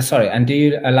and do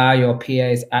you allow your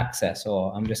PAs access,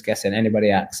 or I'm just guessing anybody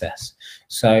access?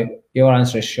 So your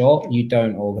answer is short, you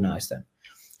don't organize them.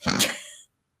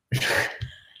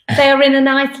 They are in a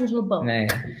nice little book.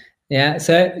 Yeah,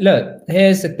 so look,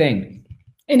 here's the thing.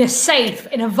 In a safe,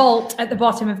 in a vault at the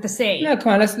bottom of the sea. No,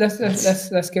 come on,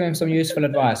 let's give him some useful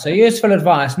advice. So useful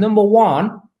advice, number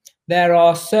one, there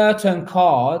are certain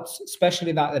cards,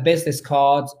 especially like the business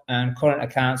cards and current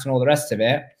accounts and all the rest of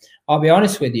it. I'll be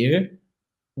honest with you,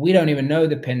 we don't even know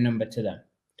the PIN number to them.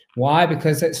 Why?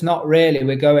 Because it's not really,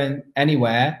 we're going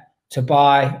anywhere to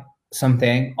buy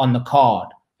something on the card.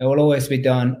 It will always be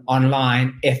done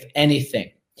online, if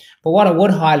anything. But what I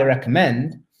would highly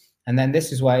recommend, and then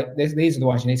this is why these are the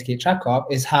ones you need to keep track of,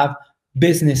 is have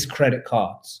business credit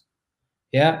cards.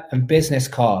 Yeah, and business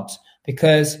cards,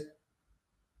 because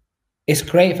it's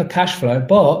great for cash flow,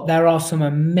 but there are some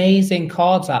amazing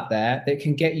cards out there that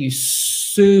can get you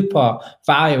super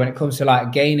value when it comes to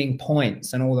like gaining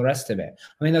points and all the rest of it.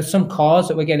 I mean, there's some cards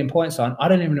that we're getting points on. I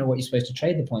don't even know what you're supposed to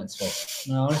trade the points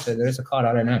for. No, honestly, there is a card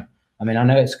I don't know. I mean, I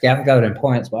know it's gathering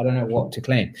points, but I don't know what to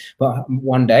claim. But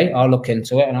one day I'll look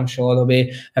into it, and I'm sure there'll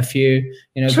be a few,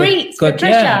 you know, treats. good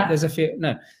yeah, there's a few.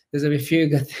 No, there's a few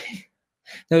good.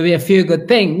 There'll be a few good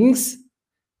things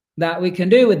that we can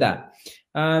do with that.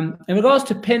 In regards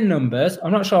to PIN numbers,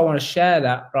 I'm not sure I want to share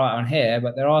that right on here,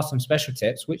 but there are some special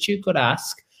tips which you could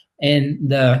ask in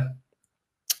the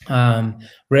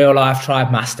Real Life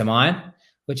Tribe Mastermind,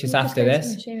 which is after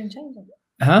this. Machine and change it.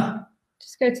 Huh?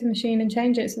 Just go to the machine and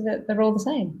change it so that they're all the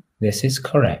same. This is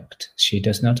correct. She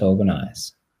does not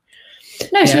organize.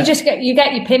 No, so you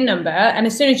get your PIN number, and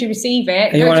as soon as you receive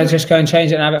it, you want to just go and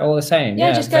change it and have it all the same.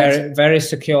 Yeah, just go very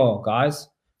secure, guys.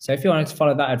 So if you wanted to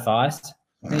follow that advice,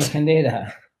 then you can do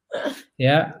that.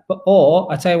 Yeah,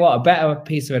 or I tell you what, a better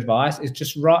piece of advice is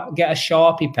just get a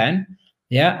Sharpie pen,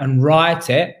 yeah, and write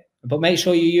it. But make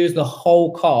sure you use the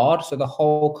whole card. So the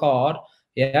whole card,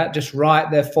 yeah, just write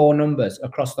the 4 numbers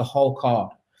across the whole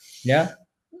card. Yeah.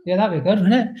 Yeah, that'd be good,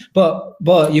 wouldn't it? But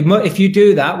if you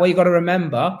do that, what you got to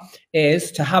remember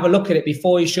is to have a look at it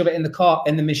before you shove it in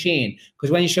the machine. Because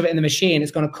when you shove it in the machine,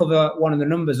 it's going to cover one of the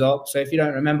numbers up. So if you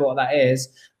don't remember what that is,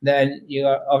 then you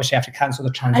obviously have to cancel the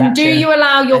transaction. And do you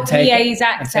allow your PAs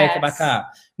access? And take it back out.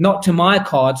 Not to my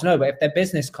cards, no. But if they're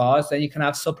business cards, then you can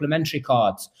have supplementary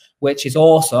cards, which is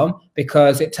awesome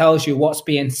because it tells you what's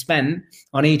being spent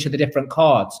on each of the different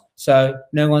cards. So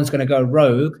no one's going to go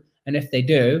rogue, and if they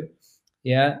do,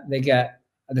 yeah,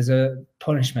 there's a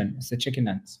punishment. It's the chicken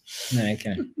dance. No,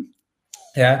 okay.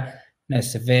 Yeah, no,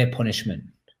 severe punishment.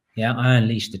 Yeah, I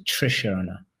unleash the Trisha on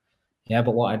her. Yeah,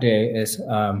 but what I do is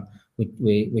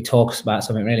we talk about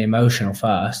something really emotional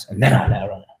first, and then I let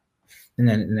her on. And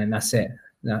then that's it.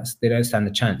 They don't stand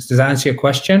a chance. Does that answer your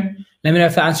question? Let me know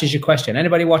if that answers your question.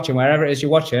 Anybody watching, wherever it is you're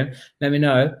watching, let me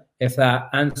know if that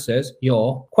answers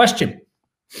your question.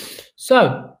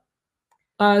 So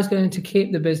I was going to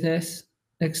keep the business,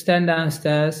 extend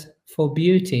downstairs for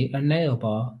beauty and nail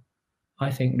bar.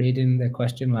 I think reading the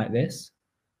question like this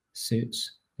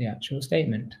suits the actual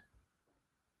statement.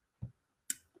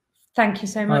 Thank you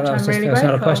so much. I'm really grateful. That's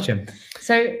not a question.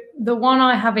 So the one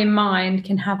I have in mind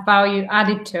can have value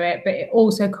added to it, but it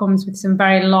also comes with some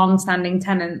very long-standing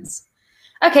tenants.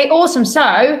 Okay, awesome.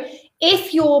 So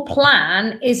if your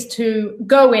plan is to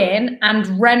go in and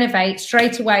renovate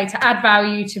straight away to add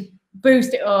value, to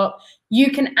boost it up,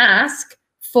 you can ask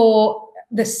for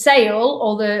the sale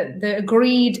or the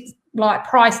agreed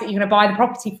price that you're going to buy the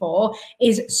property for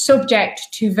is subject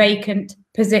to vacant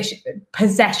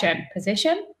possession.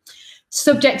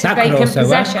 Subject to vacant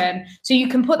possession. So you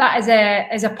can put that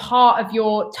as a part of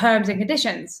your terms and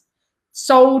conditions.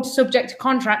 Sold subject to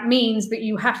contract means that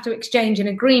you have to exchange an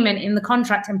agreement in the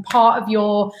contract, and part of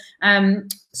your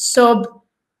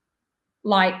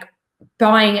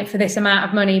buying it for this amount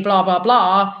of money, blah, blah,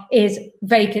 blah, is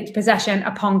vacant possession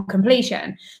upon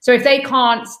completion. So if they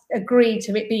can't agree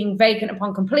to it being vacant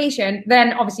upon completion,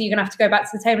 then obviously you're going to have to go back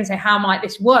to the table and say, how might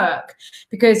this work?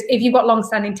 Because if you've got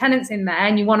long-standing tenants in there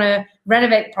and you want to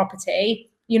renovate the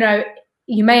property,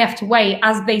 you may have to wait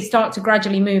as they start to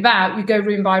gradually move out. You go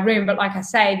room by room, but like I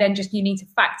say, then just you need to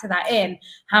factor that in.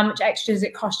 How much extra does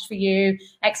it cost for you,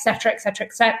 etc., etc.,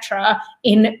 etc.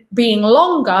 in being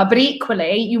longer, but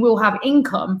equally you will have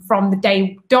income from the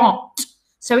day dot.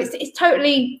 So it's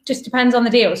totally just depends on the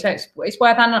deal. So it's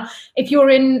worth analyzing. If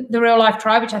you're in the Real Life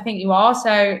Tribe, which I think you are,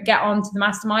 so get on to the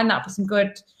mastermind. That'll be some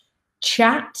good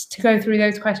chat to go through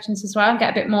those questions as well,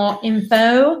 get a bit more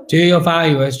info. Do your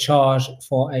valuers charge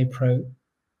for a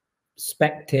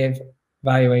prospective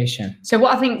valuation? So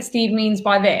what I think Steve means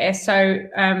by this, so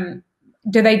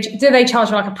do they charge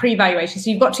like a pre-valuation?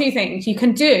 So you've got two things. You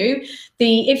can do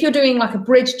if you're doing like a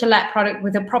bridge to let product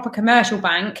with a proper commercial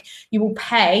bank, you will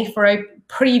pay for a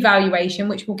pre-valuation,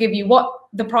 which will give you what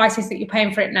the price is that you're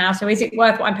paying for it now. So is it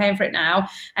worth what I'm paying for it now?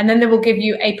 And then they will give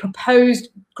you a proposed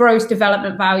gross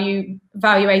development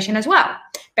valuation as well,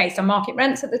 based on market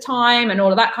rents at the time and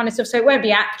all of that kind of stuff. So it won't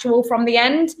be actual from the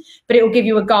end, but it will give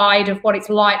you a guide of what it's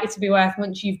likely to be worth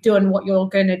once you've done what you're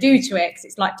going to do to it, because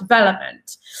it's like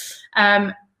development.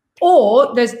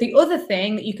 Or there's the other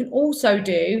thing that you can also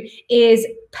do is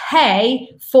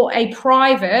pay for a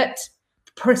private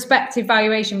prospective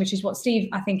valuation, which is what Steve,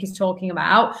 I think, is talking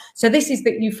about. So this is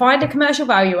that you find a commercial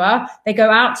valuer, they go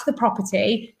out to the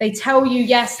property, they tell you,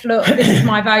 yes, look, this is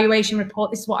my valuation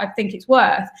report, this is what I think it's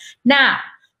worth. Now,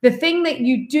 the thing that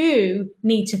you do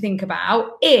need to think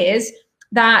about is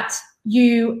that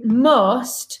you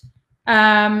must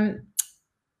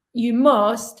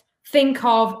think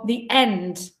of the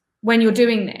end when you're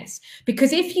doing this,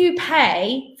 because if you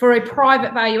pay for a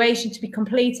private valuation to be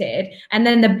completed and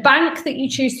then the bank that you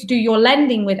choose to do your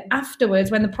lending with afterwards,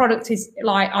 when the product is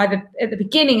like either at the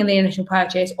beginning of the initial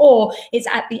purchase or it's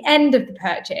at the end of the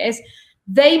purchase,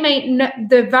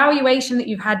 the valuation that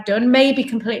you've had done may be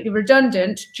completely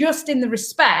redundant, just in the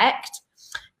respect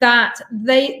that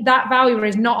that valuer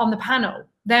is not on the panel.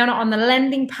 They're not on the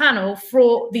lending panel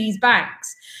for these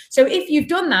banks. So if you've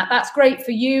done that, that's great for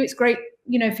you. It's great,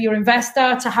 for your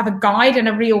investor to have a guide and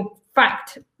a real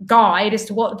fact guide as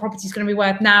to what the property is going to be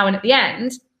worth now and at the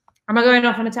end. Am I going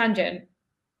off on a tangent?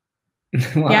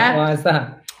 Why is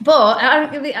that? But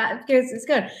it's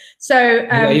good. So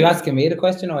are you asking me the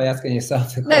question or are you asking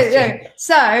yourself the question? No.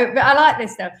 So, but I like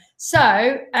this stuff.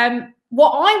 So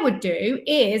what I would do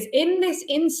is, in this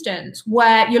instance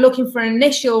where you're looking for an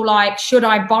initial, like, should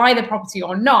I buy the property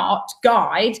or not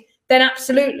guide, then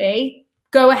absolutely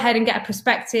go ahead and get a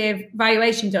prospective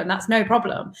valuation done. That's no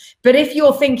problem. But if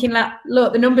you're thinking that,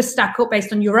 look, the numbers stack up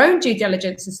based on your own due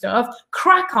diligence and stuff,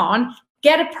 crack on,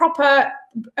 get a proper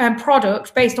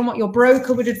product based on what your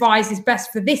broker would advise is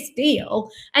best for this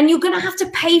deal. And you're going to have to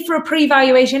pay for a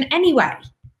pre-valuation anyway.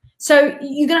 So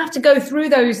you're going to have to go through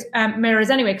those mirrors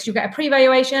anyway, because you'll get a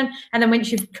pre-valuation, and then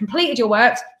once you've completed your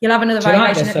works, you'll have another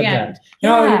valuation at the end.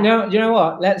 You know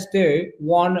what? Let's do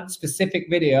one specific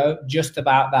video just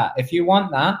about that. If you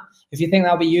want that, if you think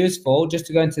that'll be useful, just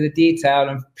to go into the detail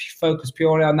and focus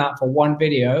purely on that for one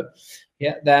video,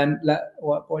 yeah, then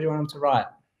what do you want them to write?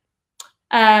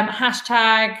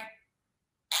 Hashtag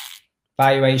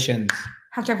valuations.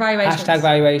 Hashtag valuations. Hashtag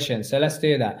valuations. So let's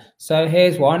do that. So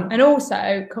here's one. And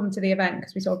also come to the event,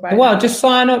 because we talked about well, just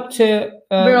sign up to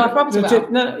Real Life Property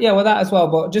World. Well, that as well.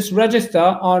 But just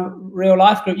register on Real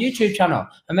Life Group YouTube channel,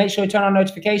 and make sure you turn on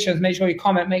notifications. Make sure you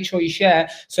comment. Make sure you share,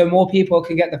 so more people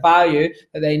can get the value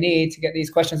that they need to get these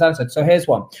questions answered. So here's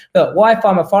one. Look, what if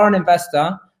I'm a foreign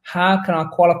investor? How can I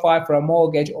qualify for a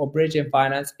mortgage or bridging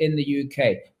finance in the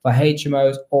UK for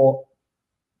HMOs or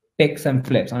fix and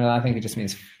flips? I think it just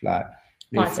means like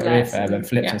refurb and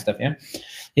flips and stuff.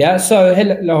 Yeah. So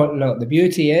look, the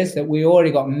beauty is that we already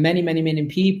got many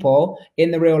people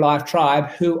in the Real Life Tribe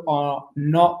who are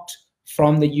not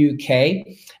from the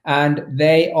UK, and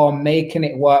they are making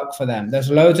it work for them.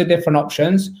 There's loads of different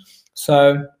options.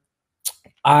 So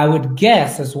I would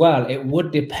guess as well, it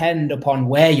would depend upon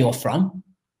where you're from,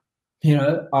 you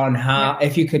know, on how,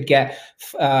 if you could get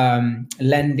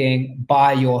lending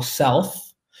by yourself.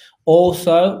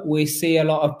 Also, we see a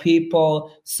lot of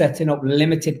people setting up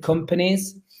limited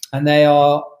companies, and they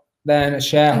are then a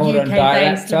shareholder and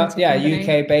director.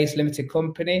 UK-based limited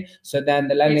company. So then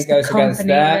the lending goes against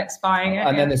that.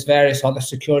 And then there's various other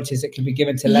securities that can be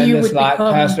given to lenders, like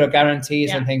personal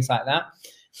guarantees and things like that.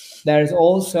 There is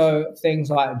also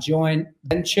things like joint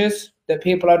ventures that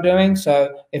people are doing.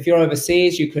 So if you're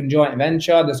overseas, you can joint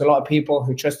venture. There's a lot of people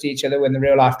who trust each other in the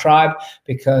Real Life Tribe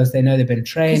because they know they've been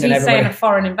trained. Because he's saying a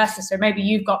foreign investor. So maybe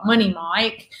you've got money,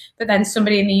 Mike, but then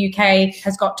somebody in the UK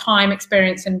has got time,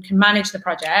 experience, and can manage the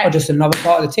project. Or just another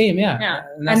part of the team,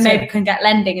 and maybe can get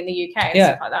lending in the UK and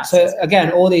stuff like that. So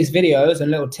again, all these videos and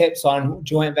little tips on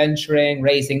joint venturing,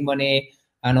 raising money,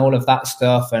 and all of that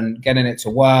stuff, and getting it to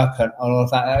work, and all of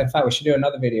that. In fact, we should do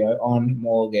another video on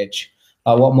mortgage.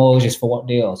 What mortgages for what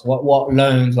deals, what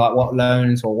loans, like what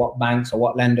loans or what banks or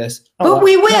what lenders. But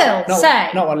we will say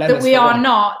that we are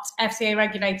not FCA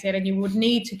regulated, and you would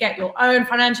need to get your own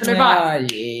financial advice.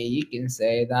 Yeah, you can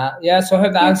say that. Yeah, so I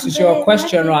hope that answers your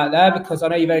question right there, because I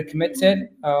know you're very committed.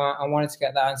 I wanted to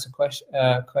get that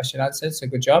question answered, so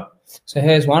good job. So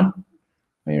here's one.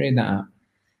 Let me read that out.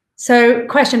 So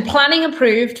question, planning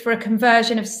approved for a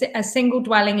conversion of a single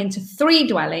dwelling into 3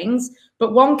 dwellings,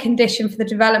 but one condition for the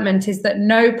development is that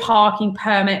no parking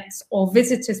permits or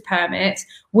visitors permits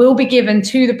will be given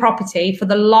to the property for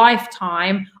the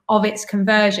lifetime of its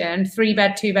conversion,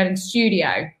 3-bed, 2-bed and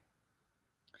studio.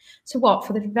 So what,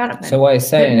 for the development? So what he's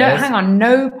saying is... hang on,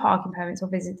 no parking permits or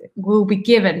visitors will be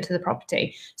given to the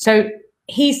property. So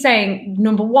he's saying,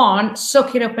 number 1,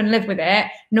 suck it up and live with it.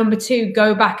 Number 2,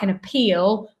 go back and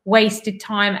appeal, wasted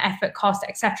time, effort, cost,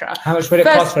 etc. How much would it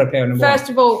cost for appeal? First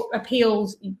of all,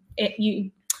 appeals,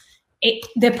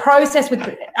 the process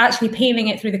with actually appealing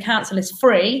it through the council is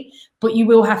free, but you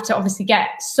will have to obviously get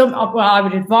I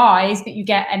would advise that you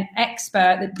get an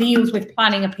expert that deals with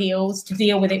planning appeals to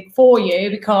deal with it for you,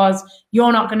 because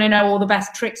you're not going to know all the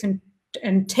best tricks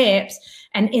and tips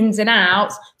and ins and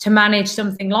outs to manage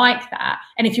something like that.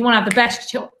 And if you want to have the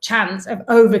best chance of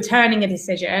overturning a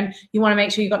decision, you want to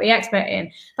make sure you've got the expert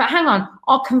in. But hang on,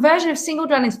 our conversion of single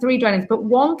dwellings, 3 dwellings, but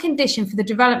one condition for the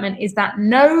development is that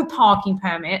no parking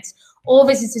permits or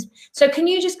visitors. So can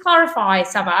you just clarify,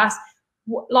 Sabas,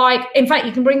 like, in fact,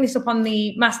 you can bring this up on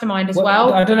the mastermind as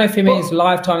well. I don't know if it means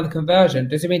lifetime of the conversion.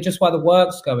 Does it mean just while the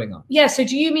work's going on? Yeah, so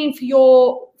do you mean for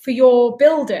your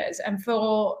builders and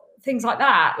for things like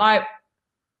that? Like,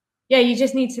 yeah, you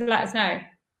just need to let us know,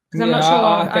 because I'm not sure.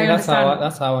 I think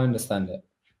that's how I understand it.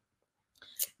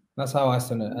 That's how I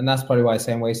understand it, and that's probably why I'm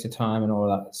saying wasted time and all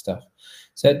that stuff.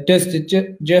 So it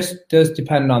just does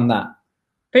depend on that.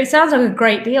 But it sounds like a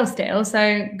great deal still,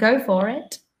 so go for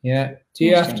it. Yeah. Do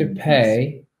you have to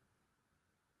pay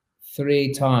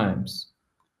 3 times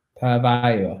per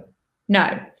valuer?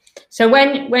 No. So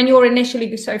when you're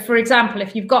initially, so for example,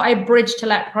 if you've got a bridge to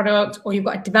let product, or you've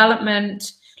got a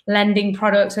development, lending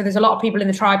products. So there's a lot of people in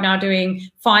the tribe now doing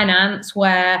finance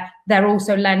where they're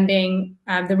also lending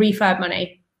the refurb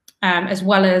money as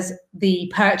well as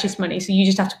the purchase money. So you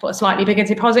just have to put a slightly bigger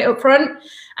deposit up front,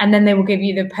 and then they will give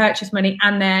you the purchase money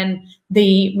and then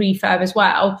the refurb as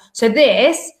well. So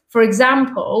this, for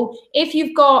example, if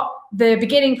you've got the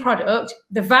beginning product,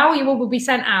 the value will be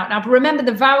sent out. Now, remember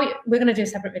the value, we're going to do a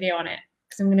separate video on it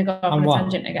because I'm going to go off on a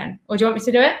tangent again. Or do you want me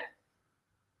to do it?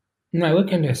 No, we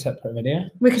can do a separate video.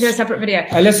 We can do a separate video.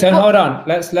 Listen, hold on.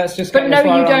 Let's just. But no,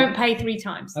 you don't pay 3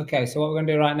 times. Okay, so what we're going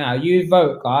to do right now, you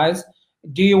vote, guys.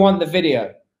 Do you want the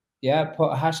video? Yeah,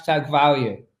 put hashtag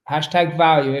value. Hashtag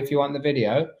value if you want the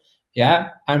video. Yeah,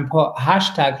 and put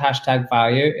hashtag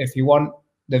value if you want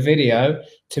the video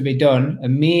to be done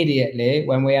immediately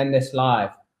when we end this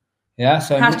live. Yeah,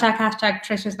 so hashtag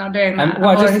Trisha's not doing that.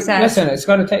 Well, just listen, it's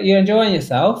got to take you enjoying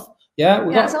yourself. Yeah,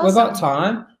 we've got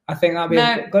time. I think that'd be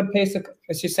a good piece of.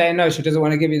 She's saying no, she doesn't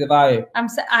want to give you the value.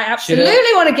 I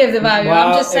absolutely want to give the value. Well,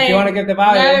 I'm just saying. If you want to give the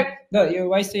value, look, you're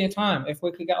wasting your time. If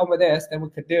we could get on with this, then we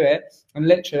could do it. And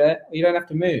literally, you don't have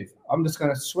to move. I'm just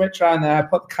going to switch around there,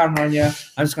 put the camera on you.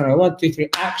 I'm just going to 1, 2, 3,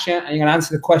 action, and you're going to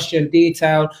answer the question,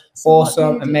 detailed,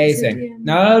 awesome, amazing.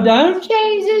 No, don't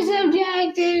change the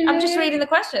subject. I'm just reading the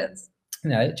questions.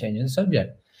 No, changing the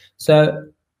subject. So,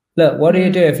 look, what do you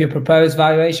do if your proposed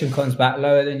valuation comes back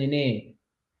lower than you need?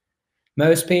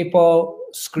 Most people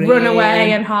scream, run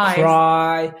away and hide,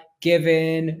 cry, give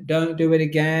in, don't do it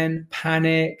again,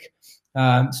 panic,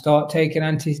 start taking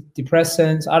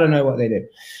antidepressants. I don't know what they do.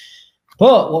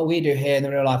 But what we do here in the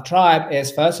Real Life Tribe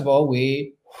is, first of all,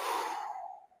 we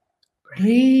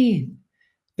breathe,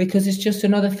 because it's just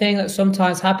another thing that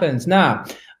sometimes happens. Now,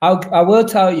 I will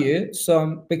tell you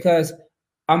some, because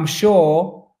I'm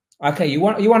sure, okay, you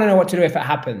want to know what to do if it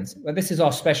happens. But this is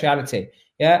our speciality.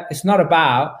 Yeah, it's not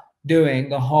about doing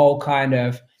the whole kind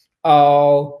of,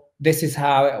 oh, this is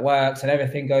how it works and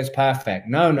everything goes perfect.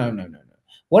 No.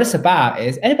 What it's about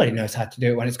is, anybody knows how to do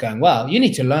it when it's going well. You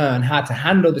need to learn how to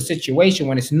handle the situation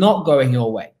when it's not going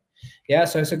your way. Yeah,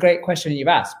 so it's a great question you've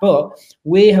asked. But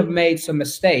we have made some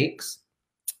mistakes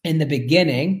in the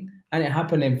beginning, and it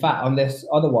happened, in fact, on this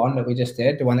other one that we just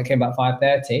did, the one that came about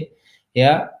 5:30.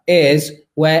 Yeah, is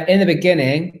where in the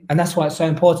beginning, and that's why it's so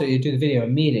important you do the video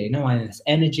immediately. You know, and this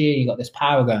energy, you got this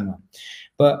power going on.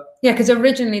 But yeah, because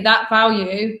originally that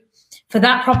value for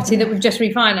that property that we've just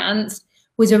refinanced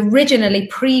was originally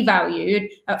pre-valued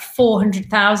at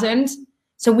 400,000.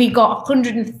 So we got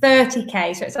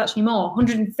 130k, so it's actually more,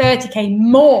 130k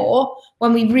more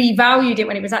when we revalued it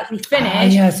when it was actually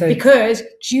finished, because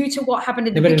due to what happened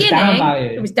in the beginning,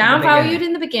 it was downvalued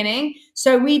in the beginning.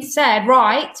 So we'd said,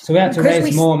 right. So we had to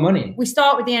raise more money. We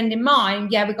start with the end in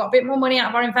mind. Yeah, we got a bit more money out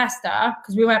of our investor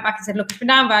because we went back and said, look, it's been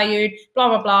downvalued, blah,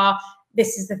 blah, blah.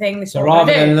 This is the thing. So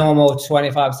rather than normal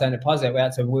 25% deposit,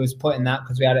 we was putting that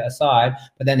because we had it aside.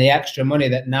 But then the extra money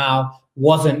that now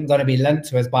wasn't going to be lent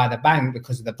to us by the bank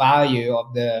because of the value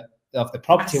of the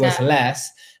property was less,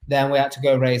 then we had to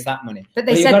go raise that money. But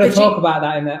you've got to talk about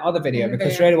that in the other video,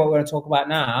 because really what we're going to talk about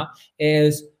now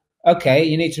is, okay,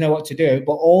 you need to know what to do,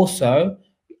 but also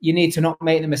you need to not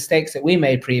make the mistakes that we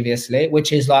made previously,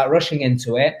 which is like rushing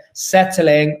into it,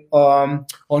 settling or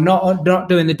not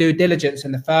doing the due diligence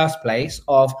in the first place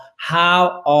of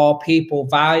how are people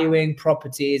valuing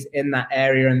properties in that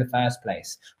area in the first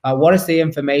place. What is the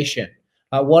information?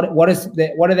 What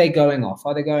are they going off?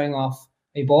 Are they going off?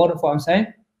 Are you bored of what I'm saying?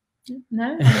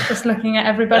 No, I'm just looking at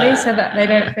everybody so that they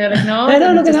don't feel ignored. They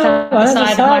don't look at that one.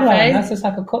 That's a sideline. That's just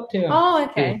like a cup to him. Oh,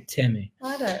 okay. Ooh, Timmy.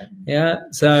 I don't. Yeah,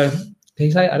 so can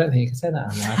you say? I don't think you can say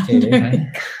that on live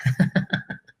TV.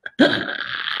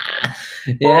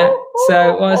 Yeah.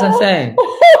 So what was I saying?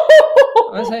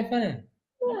 What was I funny?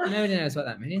 Nobody knows what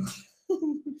that means.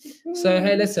 So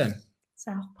hey, listen.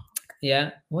 South Park.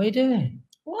 Yeah. What are you doing?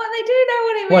 What? They do know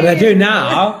what it means. What they do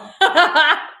now?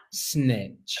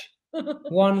 Snitch.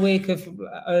 1 week of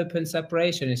open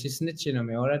separation, and she's snitching on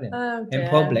me already in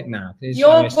public now.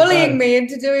 You're bullying me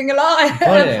into doing a live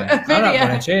video. I'm not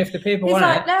bullying you. If the people want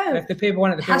it, no. If the people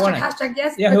want it, the people want it. Hashtag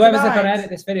yes. Yeah, whoever's going to edit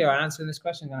this video and answer this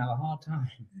question is going to have a hard time.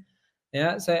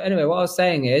 Yeah. So anyway, what I was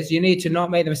saying is, you need to not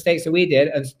make the mistakes that we did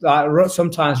and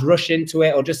sometimes rush into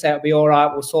it, or just say it'll be all right,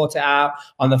 we'll sort it out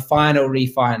on the final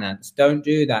refinance. Don't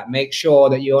do that. Make sure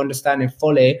that you're understanding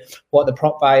fully what the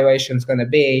prop valuation is going to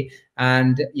be.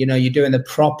 And, you know, you're doing the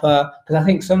proper, because I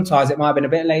think sometimes it might have been a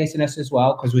bit of laziness as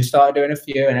well, because we started doing a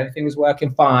few and everything was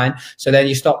working fine. So then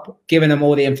you stop giving them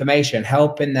all the information,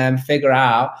 helping them figure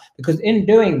out, because in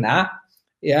doing that,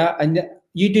 yeah, and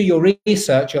you do your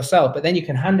research yourself, but then you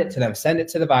can hand it to them, send it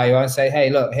to the valuer and say, hey,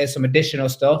 look, here's some additional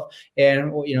stuff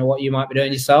in, you know, what you might be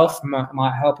doing yourself.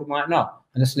 Might help, it might not.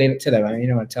 and just leave it to them. I mean, you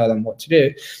don't want to tell them what to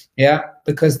do. Yeah,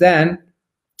 because then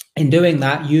in doing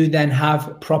that, you then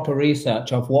have proper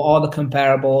research of what are the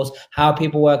comparables, how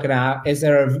people work it out. Is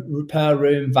there a per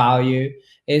room value?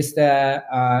 Is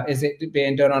it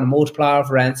being done on a multiplier of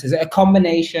rents? Is it a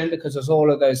combination? Because there's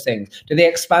all of those things. Do they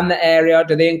expand the area?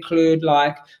 Do they include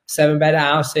like 7-bed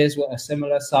houses with a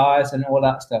similar size and all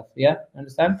that stuff? Yeah,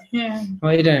 understand? Yeah.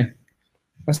 What are you doing?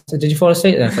 Did you fall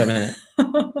asleep there for a minute?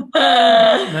 No,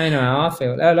 I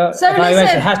feel. Look, So valuation,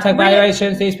 listen, hashtag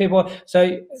valuations. These people.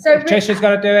 So Trisha's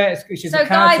got to do it. She's so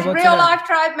guys, accountable to real them. life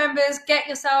tribe members, get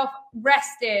yourself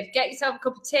rested. Get yourself a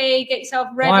cup of tea. Get yourself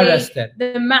ready. Why rested?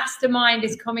 The mastermind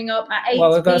is coming up at 8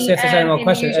 Well, we've got to see if there's any more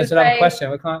questions. There's another question.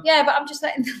 We can't. Yeah, but I'm just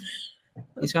letting them.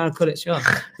 He's trying to cut it short.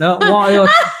 No, what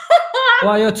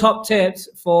are your top tips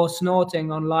for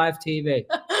snorting on live TV?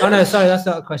 Oh no, sorry, that's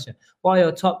not a question. What are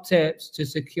your top tips to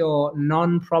secure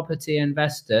non-property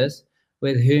investors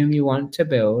with whom you want to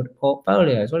build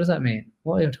portfolios? What does that mean?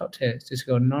 What are your top tips to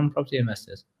secure non-property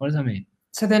investors? What does that mean?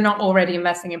 So they're not already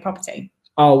investing in property.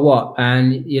 Oh, what?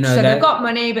 And you know, so they've got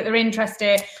money, but they're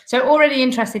interested. So already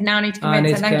interested now. Need to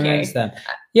convince them.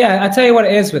 Yeah, I tell you what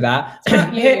it is with that.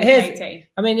 Katie.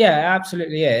 I mean, yeah, it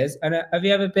absolutely is. And have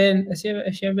you ever been? Has she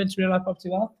ever been to Real Life Property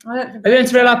Wealth? I don't think have you been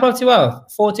to Real Life Property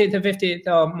Wealth? 14th and 15th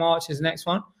of March is the next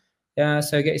one. Yeah,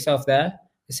 so get yourself there.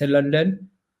 It's in London.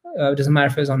 It doesn't matter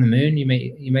if it was on the moon. You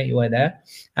make your way there,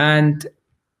 and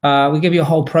we give you a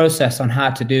whole process on how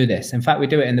to do this. In fact, we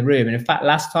do it in the room. And in fact,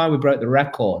 last time we broke the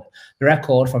record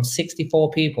from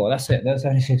 64 people. That's it. There's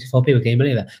only 64 people. Can you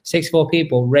believe that? 64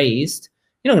 people raised.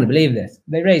 You're not going to believe this.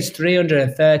 They raised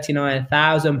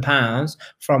 £339,000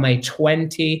 from a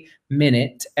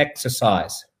 20-minute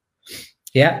exercise.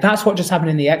 Yeah, that's what just happened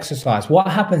in the exercise. What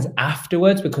happens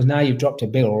afterwards? Because now you've dropped a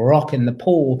big rock in the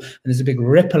pool and there's a big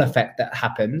ripple effect that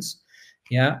happens.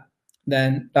 Yeah.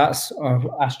 Then that's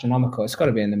astronomical. It's got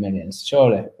to be in the millions,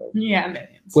 surely. Yeah,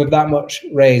 millions. With that much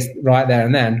raised right there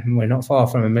and then, we're not far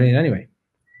from $1 million anyway.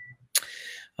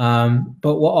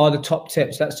 But what are the top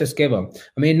tips? Let's just give them.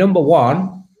 I mean, number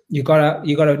one, you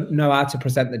gotta know how to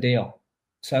present the deal.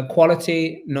 So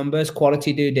quality numbers,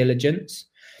 quality due diligence.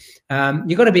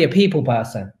 You got to be a people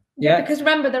person. Yeah, because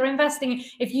remember, they're investing.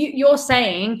 If you're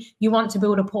saying you want to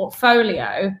build a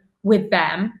portfolio with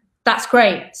them, that's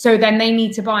great. So then they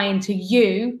need to buy into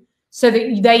you so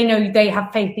that they know they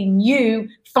have faith in you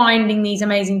finding these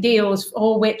amazing deals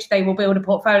for which they will build a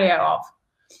portfolio of.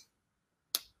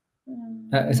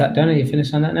 Is that done? Are you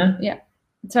finished on that now? Yeah.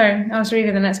 Sorry, I was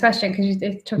reading the next question because you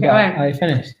took it away. Are you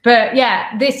finished? But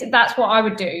yeah, that's what I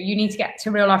would do. You need to get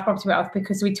to Real Life Property Wealth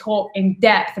because we talk in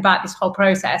depth about this whole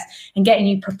process and getting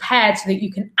you prepared so that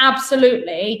you can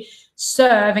absolutely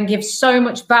serve and give so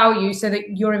much value so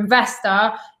that your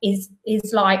investor is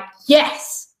like,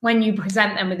 yes, when you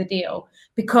present them with a deal,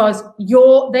 because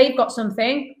they've got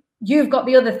something, you've got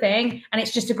the other thing, and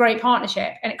it's just a great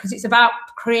partnership. And because it's about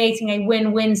creating a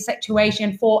win-win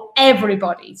situation for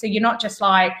everybody. So you're not just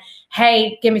like,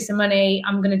 hey, give me some money,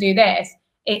 I'm going to do this.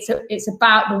 It's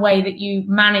about the way that you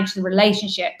manage the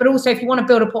relationship. But also, if you want to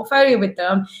build a portfolio with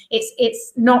them,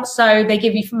 it's not so they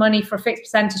give you money for a fixed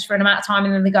percentage for an amount of time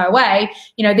and then they go away.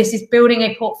 You know, this is building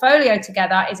a portfolio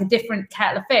together is a different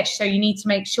kettle of fish. So you need to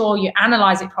make sure you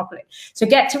analyze it properly. So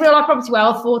get to Real Life Property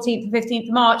Wealth, 14th and 15th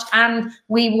of March, and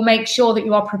we will make sure that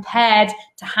you are prepared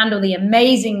to handle the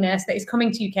amazingness that is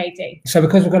coming to you, Katie. So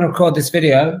because we're going to record this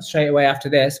video straight away after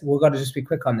this, we've got to just be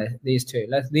quick on these two.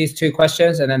 These two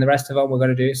questions, and then the rest of them we're going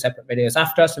to do separate videos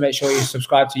after. So make sure you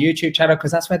subscribe to YouTube channel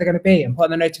because that's where they're going to be, and put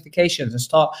on the notifications and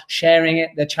start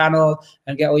sharing the channel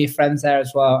and get all your friends there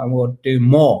as well, and we'll do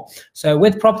more. So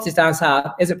with properties down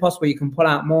south, is it possible you can pull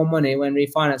out more money when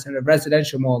refinancing a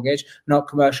residential mortgage, not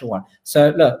commercial one?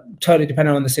 So look, totally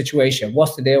depending on the situation.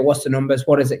 What's the deal? What's the numbers?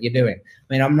 What is it you're doing?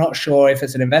 I mean, I'm not sure if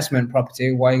it's an investment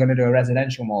property, why are you going to do a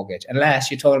residential mortgage?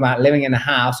 Unless you're talking about living in a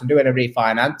house and doing a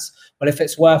refinance. But if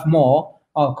it's worth more,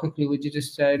 quickly, would you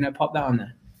just pop that on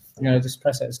there? Just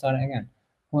press it and start it again.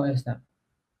 What is that?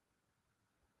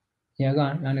 Yeah, go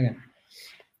on, and again.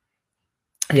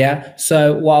 Yeah,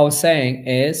 so what I was saying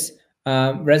is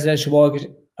residential mortgage,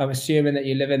 I'm assuming that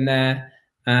you live in there,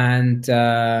 and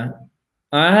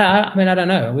I mean, I don't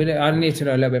know. I need to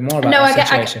know a little bit more about the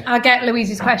situation. I get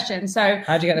Louise's question. So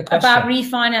how'd you get the question? About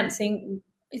refinancing,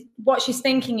 what she's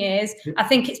thinking is, I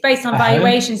think it's based on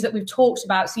valuations that we've talked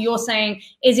about. So you're saying,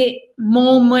 is it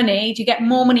more money? Do you get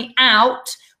more money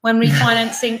out when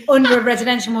refinancing under a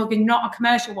residential mortgage, not a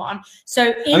commercial one?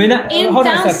 So in down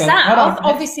south,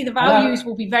 obviously the values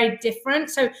will be very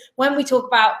different. So when we talk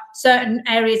about certain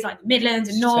areas like the Midlands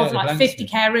and North, like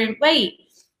 50k room,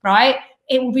 right?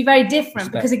 it will be very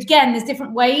different because, again, there's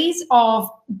different ways of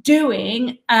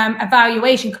doing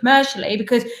evaluation commercially.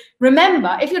 Because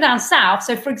remember, if you're down south,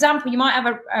 so for example, you might have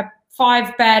a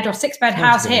 5-bed or 6-bed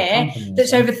house here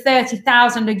that's over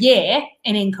 30,000 a year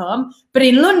in income, but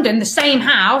in London the same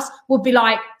house would be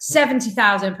like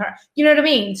 70,000 per, you know what I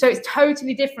mean? So it's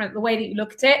totally different the way that you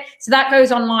look at it. So that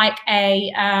goes on like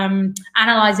a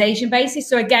analyzation basis.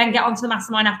 So again, get onto the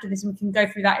mastermind after this and we can go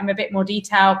through that in a bit more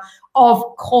detail, of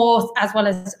course, as well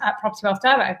as Property Wealth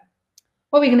Turbo.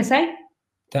 What were you going to say?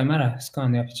 Don't matter, it's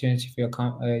gone. The opportunity for your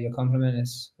compliment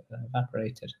is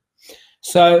evaporated.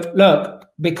 So look,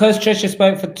 because Trisha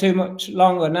spoke for too much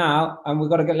longer now, and we've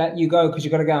got to let you go because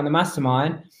you've got to get on the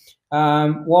mastermind.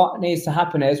 What needs to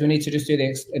happen is we need to just do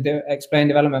the explain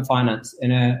development finance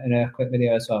in a quick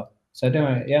video as well. So do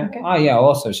it, yeah. Okay. Oh yeah,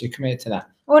 also she committed to that.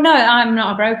 Well, no, I'm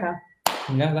not a broker.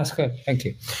 Yeah, that's good. Thank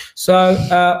you. So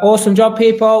awesome job,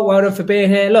 people. Well done for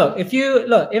being here. Look, if you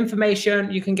look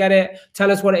information, you can get it. Tell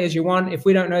us what it is you want. If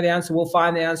we don't know the answer, we'll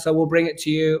find the answer. We'll bring it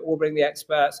to you. We'll bring the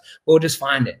experts. We'll just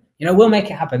find it. You know, we'll make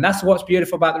it happen. That's what's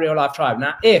beautiful about the Real Life Tribe.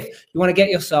 Now, if you want to get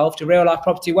yourself to Real Life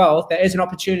Property Wealth, there is an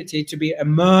opportunity to be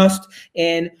immersed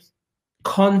in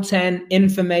content,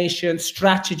 information,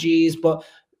 strategies, but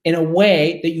in a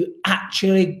way that you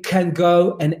actually can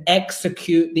go and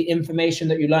execute the information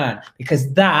that you learn.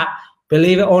 Because that,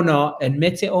 believe it or not,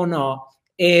 admit it or not,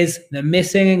 is the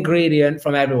missing ingredient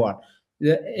from everyone.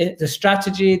 The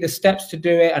strategy, the steps to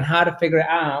do it, and how to figure it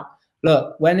out.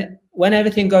 Look, when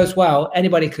everything goes well,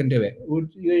 anybody can do it.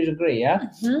 Would you agree? Yeah.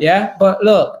 Mm-hmm. Yeah. But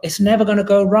look, it's never going to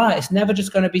go right. It's never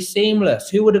just going to be seamless.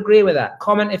 Who would agree with that?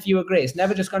 Comment if you agree. It's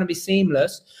never just going to be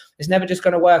seamless. It's never just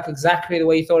going to work exactly the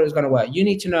way you thought it was going to work. You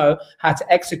need to know how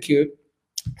to execute,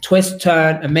 twist,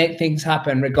 turn, and make things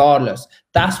happen regardless.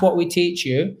 That's what we teach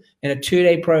you in a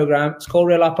 2-day program. It's called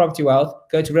Real Life Property Wealth.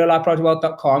 Go to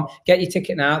reallifepropertywealth.com. Get your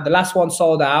ticket now. The last one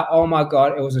sold out. Oh my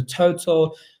God. It was a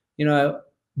total,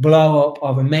 blow up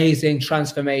of amazing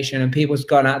transformation, and people's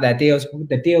gone out their deals.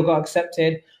 The deal got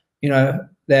accepted.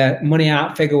 The money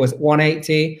out figure was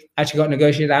 180, actually got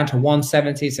negotiated down to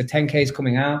 170. So 10K is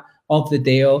coming out of the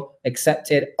deal,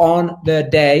 accepted on the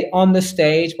day, on the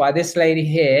stage by this lady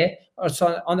here, or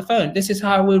on the phone. This is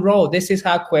how we roll. This is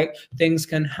how quick things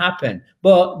can happen.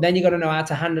 But then you got to know how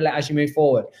to handle it as you move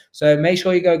forward. So make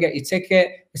sure you go get your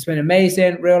ticket. It's been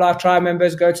amazing. Real Life Tribe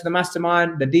members, go to the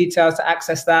mastermind. The details to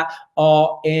access that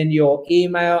are in your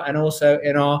email and also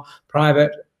in our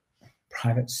private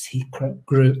secret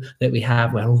group that we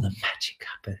have where all the magic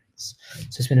happens.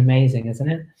 So it's been amazing, isn't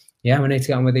it? Yeah, we need to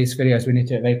get on with these videos. We need to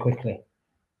do it very quickly.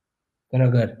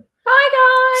 Good. Bye,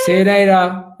 guys. See you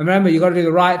later. Remember, you got to do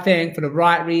the right thing for the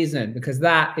right reason, because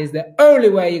that is the only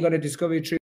way you're going to discover your truth.